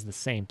merchant says the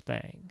same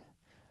thing.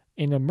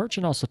 And the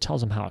merchant also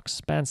tells him how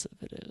expensive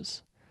it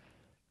is.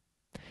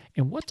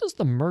 And what does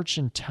the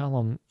merchant tell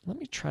him? Let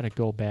me try to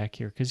go back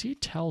here, because he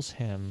tells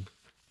him,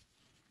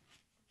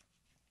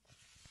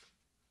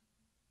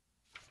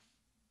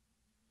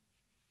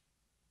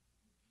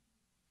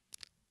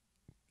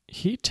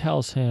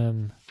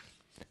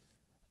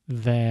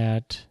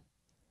 that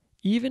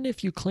even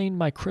if you cleaned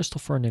my crystal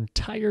for an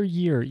entire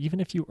year, even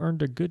if you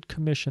earned a good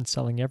commission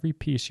selling every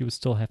piece, you would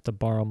still have to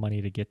borrow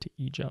money to get to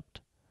Egypt.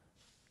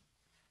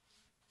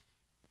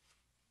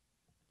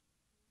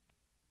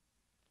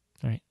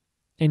 All right.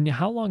 And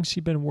how long has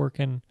he been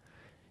working?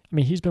 I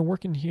mean, he's been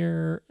working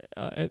here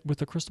with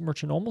the crystal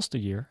merchant almost a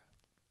year.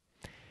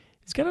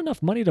 He's got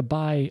enough money to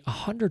buy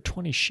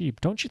 120 sheep.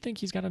 Don't you think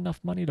he's got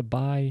enough money to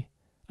buy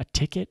a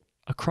ticket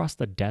across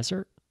the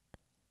desert?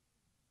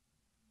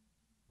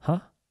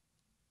 Huh?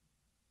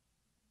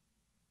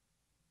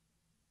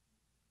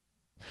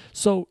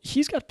 So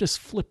he's got this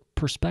flip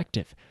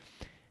perspective.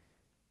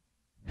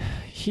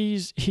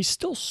 He's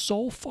still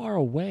so far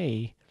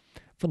away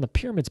from the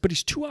pyramids, but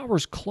he's 2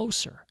 hours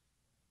closer.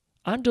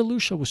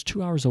 Andalusia was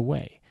 2 hours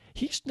away.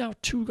 He's now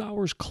 2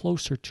 hours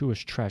closer to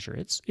his treasure.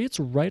 It's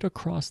right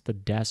across the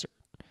desert.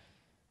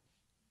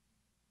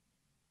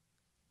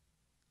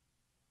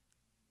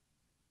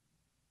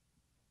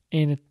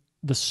 And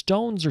the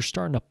stones are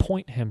starting to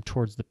point him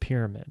towards the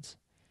pyramids.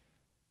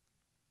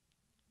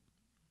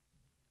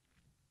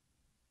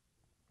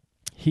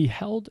 He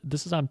held,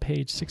 this is on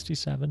page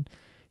 67,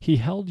 he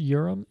held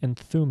Urim and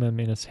Thummim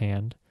in his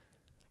hand.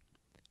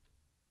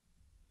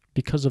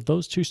 Because of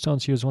those two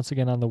stones, he was once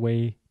again on the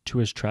way to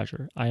his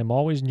treasure. I am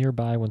always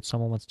nearby when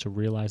someone wants to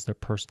realize their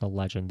personal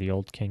legend, the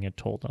old king had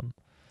told him.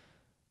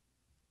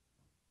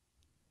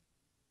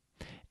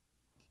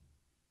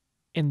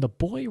 And the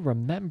boy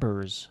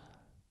remembers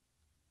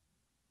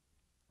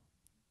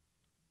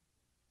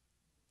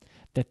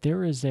that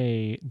there's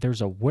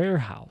a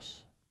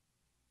warehouse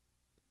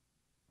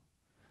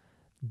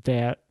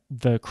that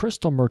the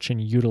crystal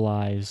merchant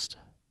utilized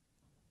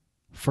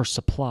for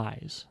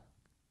supplies.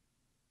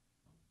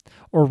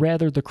 Or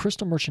rather, the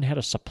crystal merchant had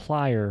a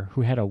supplier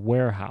who had a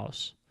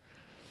warehouse.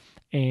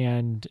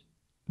 And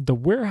the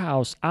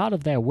warehouse, out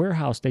of that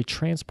warehouse, they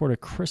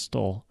transported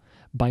crystal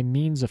by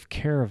means of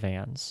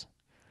caravans.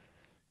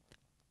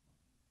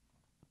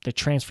 They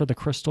transferred the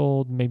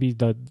crystal, maybe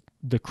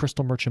the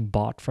crystal merchant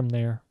bought from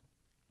there.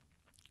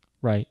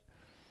 Right.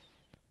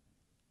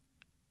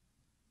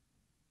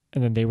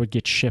 And then they would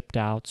get shipped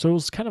out. So it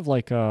was kind of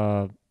like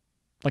a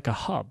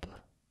hub,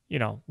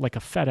 like a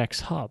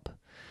FedEx hub.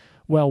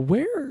 Well,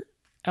 where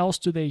else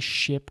do they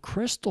ship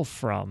crystal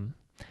from?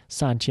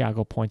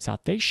 Santiago points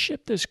out they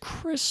ship this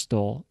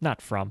crystal,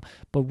 not from,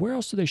 but where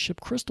else do they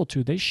ship crystal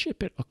to? They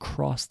ship it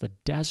across the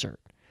desert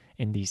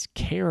in these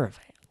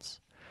caravans.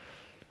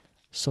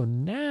 So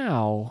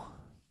now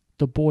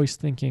the boy's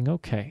thinking,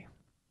 okay,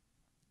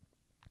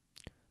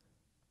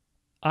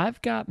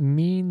 I've got the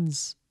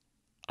means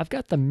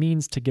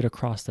to get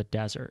across the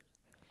desert.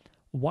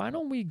 Why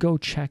don't we go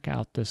check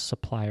out this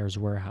supplier's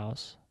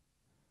warehouse?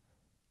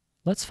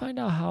 Let's find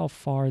out how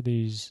far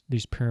these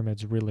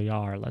pyramids really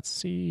are. Let's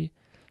see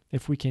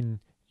if we can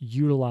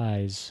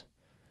utilize,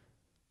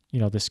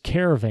 this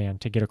caravan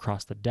to get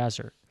across the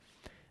desert.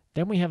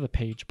 Then we have a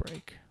page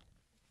break.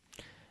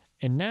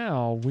 And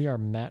now we are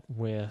met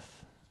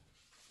with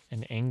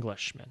an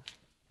Englishman.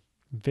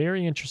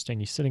 Very interesting.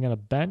 He's sitting on a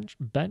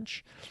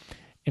bench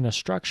in a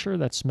structure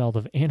that smelled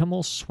of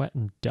animal sweat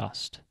and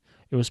dust.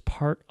 It was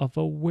part of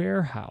a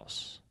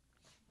warehouse.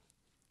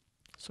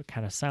 So it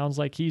kind of sounds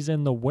like he's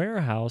in the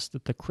warehouse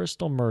that the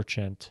crystal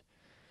merchant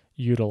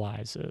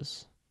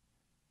utilizes.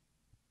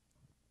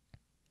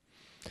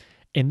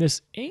 And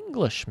this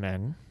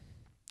Englishman,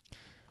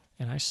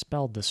 and I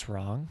spelled this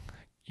wrong,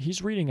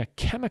 he's reading a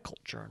chemical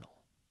journal.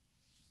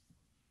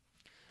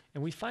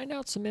 And we find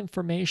out some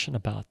information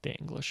about the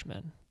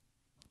Englishman.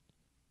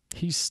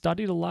 He's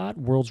studied a lot,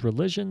 world's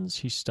religions.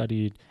 He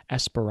studied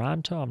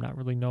Esperanto. I'm not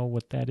really know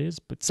what that is,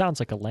 but it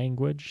sounds like a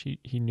language.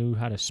 He knew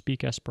how to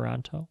speak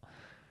Esperanto.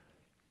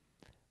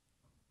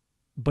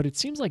 But it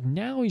seems like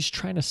now he's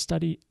trying to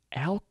study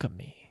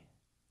alchemy.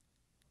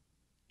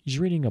 He's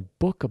reading a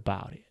book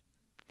about it.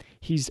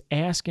 He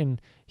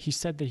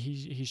said that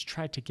he's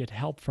tried to get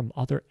help from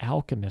other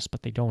alchemists,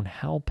 but they don't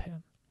help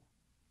him.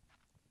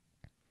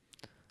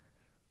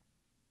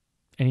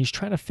 And he's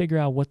trying to figure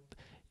out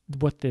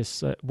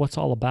what's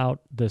all about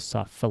this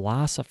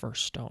philosopher's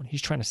stone.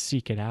 He's trying to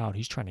seek it out.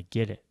 He's trying to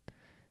get it.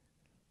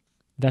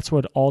 That's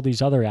what all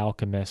these other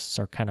alchemists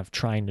are kind of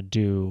trying to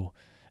do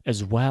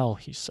as well,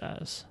 he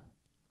says.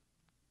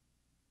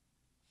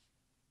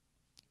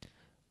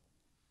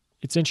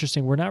 It's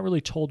interesting. We're not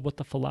really told what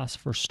the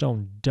philosopher's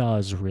stone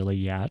does really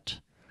yet,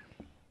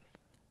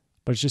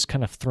 but it's just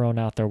kind of thrown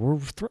out there.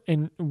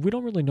 And we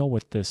don't really know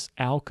what this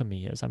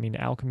alchemy is. I mean,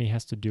 alchemy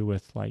has to do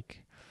with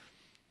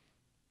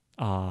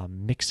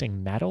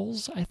mixing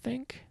metals, I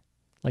think,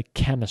 like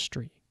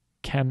chemistry.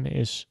 Chem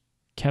is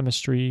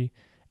chemistry,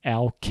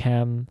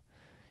 alchem,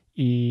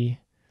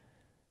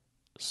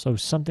 so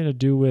something to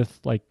do with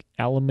like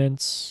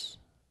elements,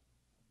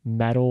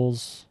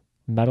 metals,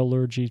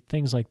 metallurgy,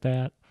 things like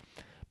that.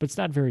 But it's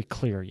not very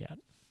clear yet.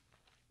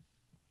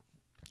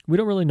 We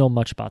don't really know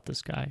much about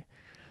this guy.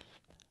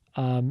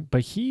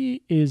 But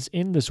he is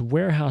in this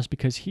warehouse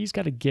because he's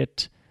got to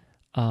get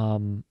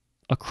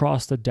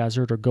across the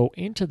desert or go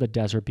into the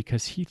desert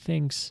because he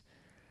thinks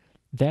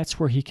that's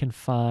where he can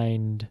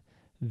find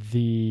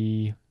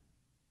the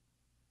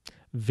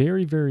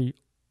very, very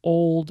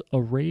old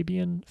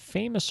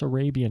famous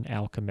Arabian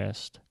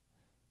alchemist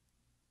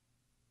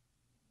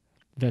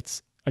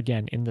that's,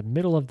 again, in the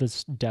middle of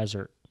this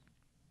desert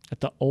at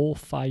the Al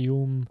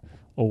Fayoum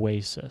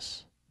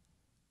oasis.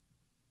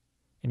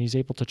 And he's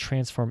able to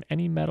transform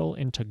any metal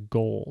into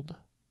gold.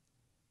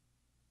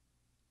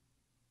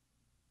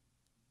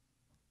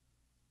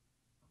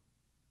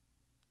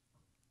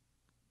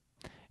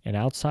 And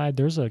outside,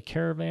 there's a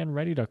caravan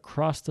ready to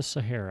cross the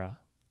Sahara,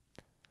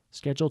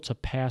 scheduled to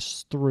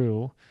pass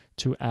through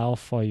to Al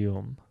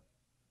Fayoum.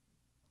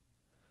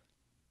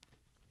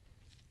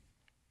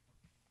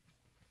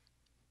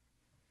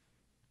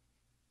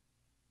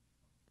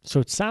 So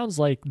it sounds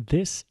like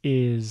this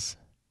is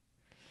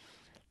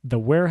the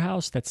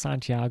warehouse that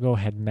Santiago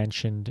had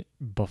mentioned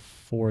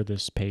before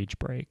this page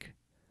break.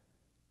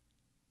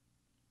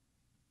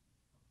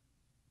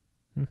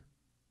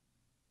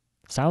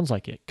 Sounds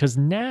like it, because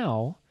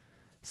now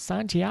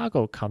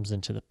Santiago comes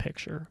into the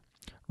picture.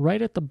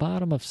 Right at the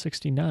bottom of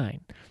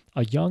 69,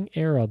 a young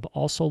Arab,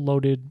 also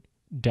loaded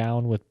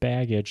down with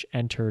baggage,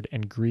 entered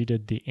and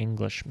greeted the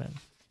Englishman.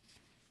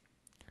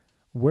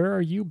 "Where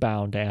are you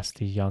bound?" asked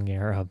the young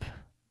Arab.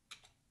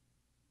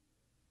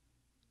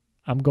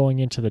 "I'm going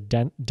into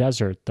the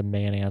desert," the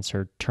man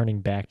answered,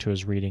 turning back to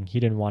his reading. He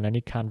didn't want any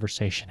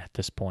conversation at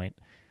this point.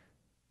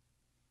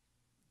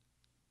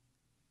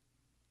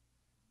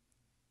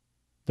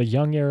 The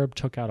young Arab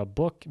took out a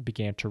book and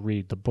began to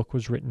read. The book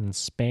was written in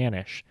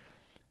Spanish.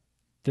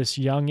 This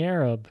young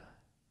Arab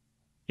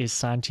is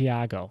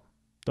Santiago.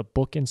 The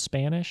book in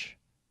Spanish,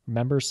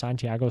 remember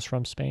Santiago's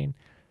from Spain?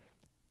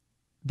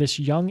 This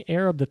young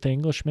Arab that the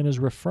Englishman is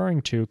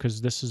referring to,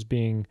 because this is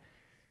being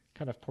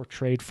kind of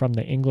portrayed from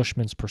the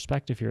Englishman's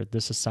perspective here,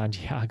 this is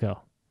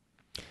Santiago.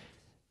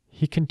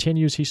 He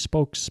continues, he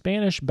spoke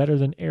Spanish better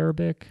than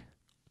Arabic.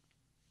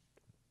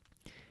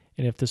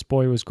 And if this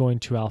boy was going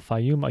to Al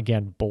Fayoum,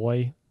 again,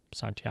 boy,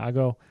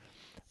 Santiago,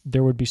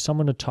 there would be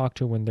someone to talk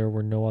to when there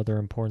were no other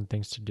important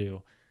things to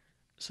do.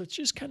 So it's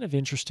just kind of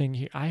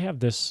interesting. I have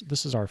this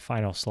is our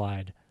final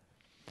slide.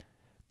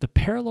 The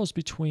parallels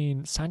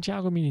between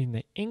Santiago meeting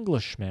the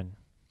Englishman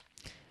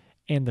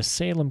and the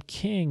Salem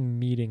king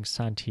meeting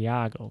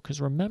Santiago. Because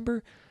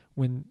remember,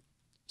 when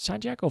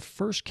Santiago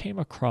first came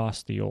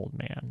across the old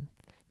man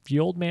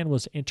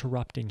was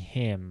interrupting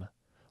him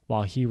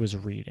while he was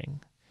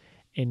reading.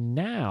 And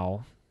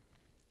now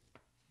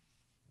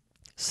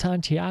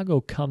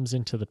Santiago comes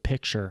into the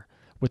picture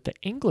with the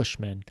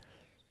Englishman,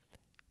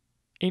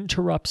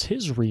 interrupts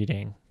his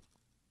reading,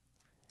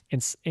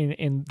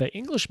 and the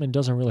Englishman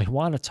doesn't really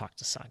want to talk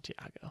to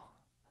Santiago.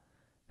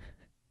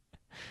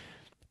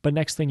 But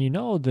next thing you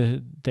know,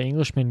 the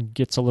Englishman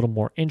gets a little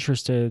more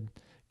interested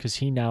because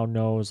he now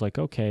knows, like,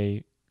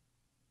 okay,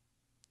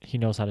 he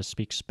knows how to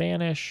speak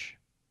Spanish.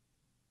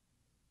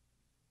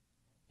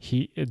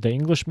 The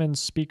Englishman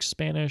speaks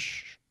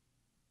Spanish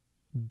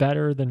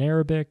better than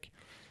Arabic.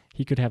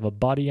 He could have a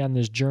buddy on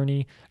this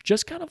journey.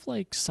 Just kind of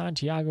like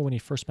Santiago when he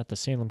first met the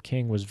Salem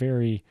king was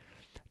very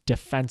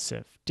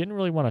defensive. Didn't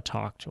really want to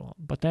talk to him.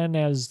 But then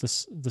as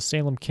the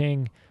Salem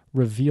king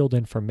revealed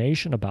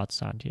information about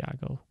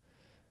Santiago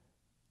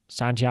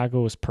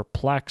was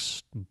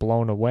perplexed,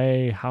 blown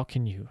away. How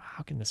can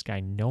this guy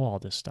know all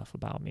this stuff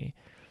about me?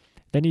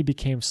 Then he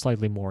became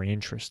slightly more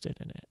interested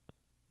in it.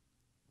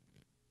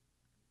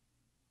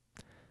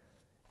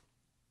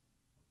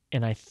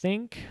 And I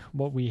think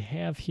what we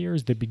have here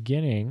is the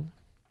beginning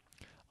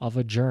of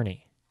a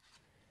journey.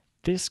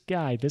 This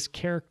guy, this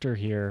character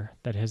here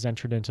that has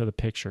entered into the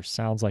picture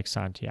sounds like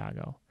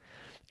Santiago.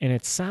 And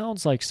it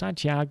sounds like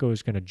Santiago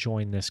is going to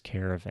join this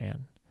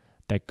caravan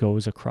that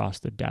goes across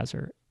the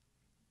desert.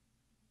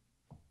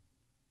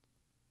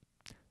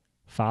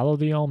 Follow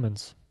the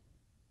omens.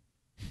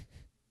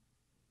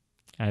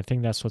 And I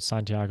think that's what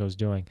Santiago's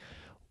doing.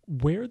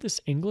 Where this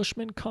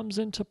Englishman comes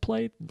into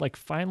play, like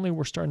finally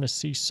we're starting to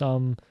see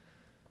some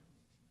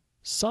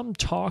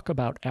talk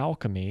about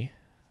alchemy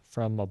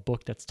from a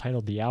book that's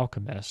titled The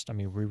Alchemist. I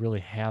mean, we really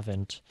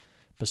haven't,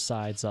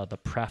 besides the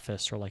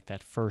preface or like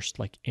that first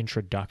like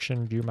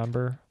introduction. Do you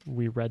remember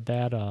we read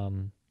that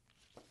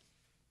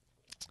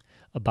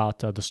about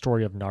the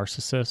story of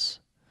Narcissus?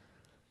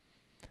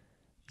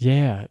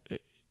 Yeah.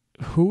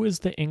 Who is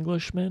the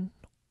Englishman?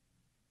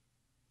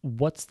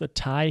 What's the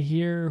tie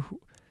here?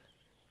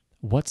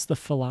 What's the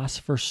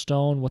Philosopher's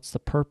Stone? What's the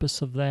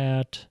purpose of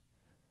that?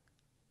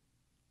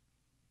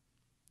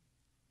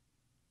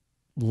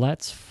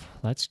 Let's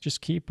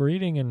just keep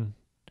reading and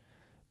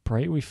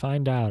pray we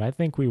find out. I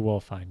think we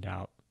will find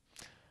out.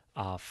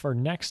 For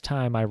next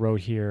time, I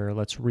wrote here,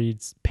 let's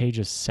read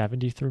pages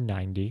 70 through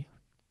 90.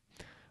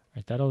 All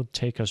right, that'll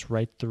take us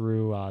right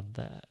through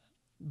the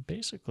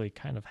basically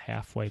kind of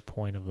halfway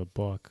point of the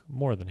book,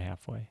 more than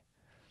halfway,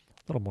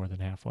 a little more than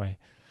halfway.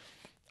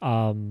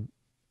 And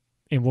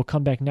we'll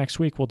come back next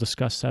week. We'll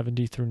discuss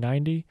 70 through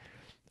 90.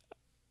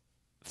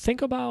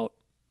 Think about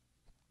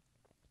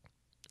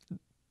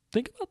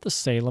the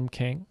Salem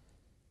king.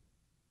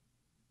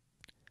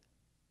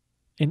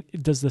 And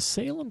does the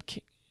Salem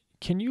king,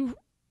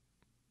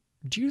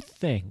 do you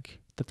think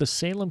that the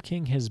Salem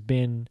king has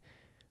been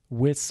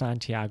with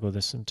Santiago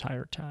this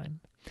entire time?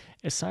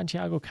 As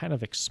Santiago kind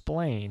of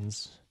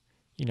explains,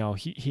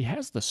 he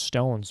has the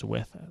stones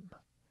with him.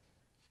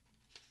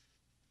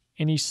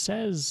 And he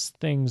says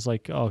things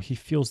like, oh, he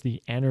feels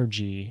the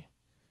energy,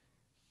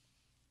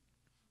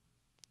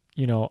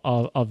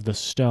 of the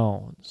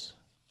stones.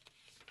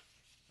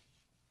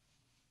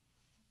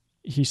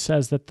 He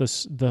says that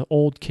the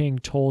old king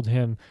told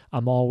him,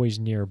 I'm always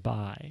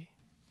nearby.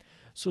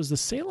 So has the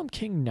Salem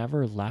king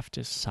never left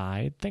his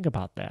side? Think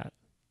about that.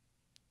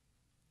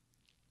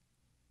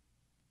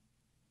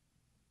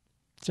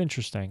 It's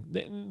interesting.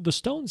 The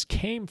stones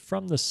came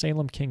from the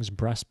Salem king's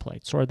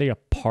breastplate. So are they a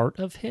part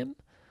of him?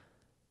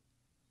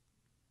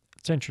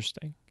 It's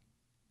interesting.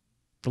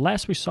 The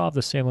last we saw of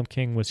the Salem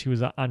king was he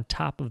was on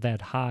top of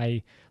that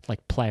high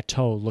like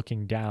plateau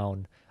looking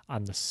down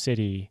on the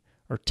city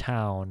or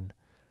town.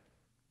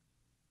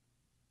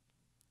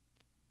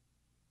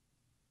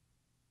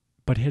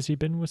 But has he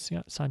been with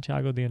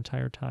Santiago the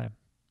entire time?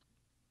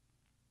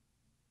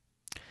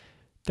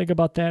 Think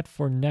about that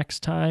for next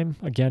time.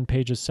 Again,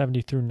 pages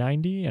 70 through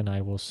 90, and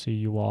I will see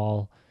you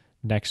all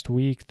next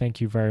week.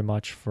 Thank you very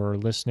much for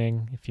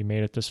listening. If you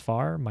made it this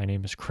far, my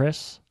name is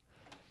Chris.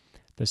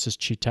 This is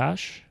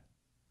Chee-Tash.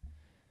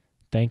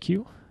 Thank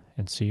you,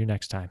 and see you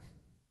next time.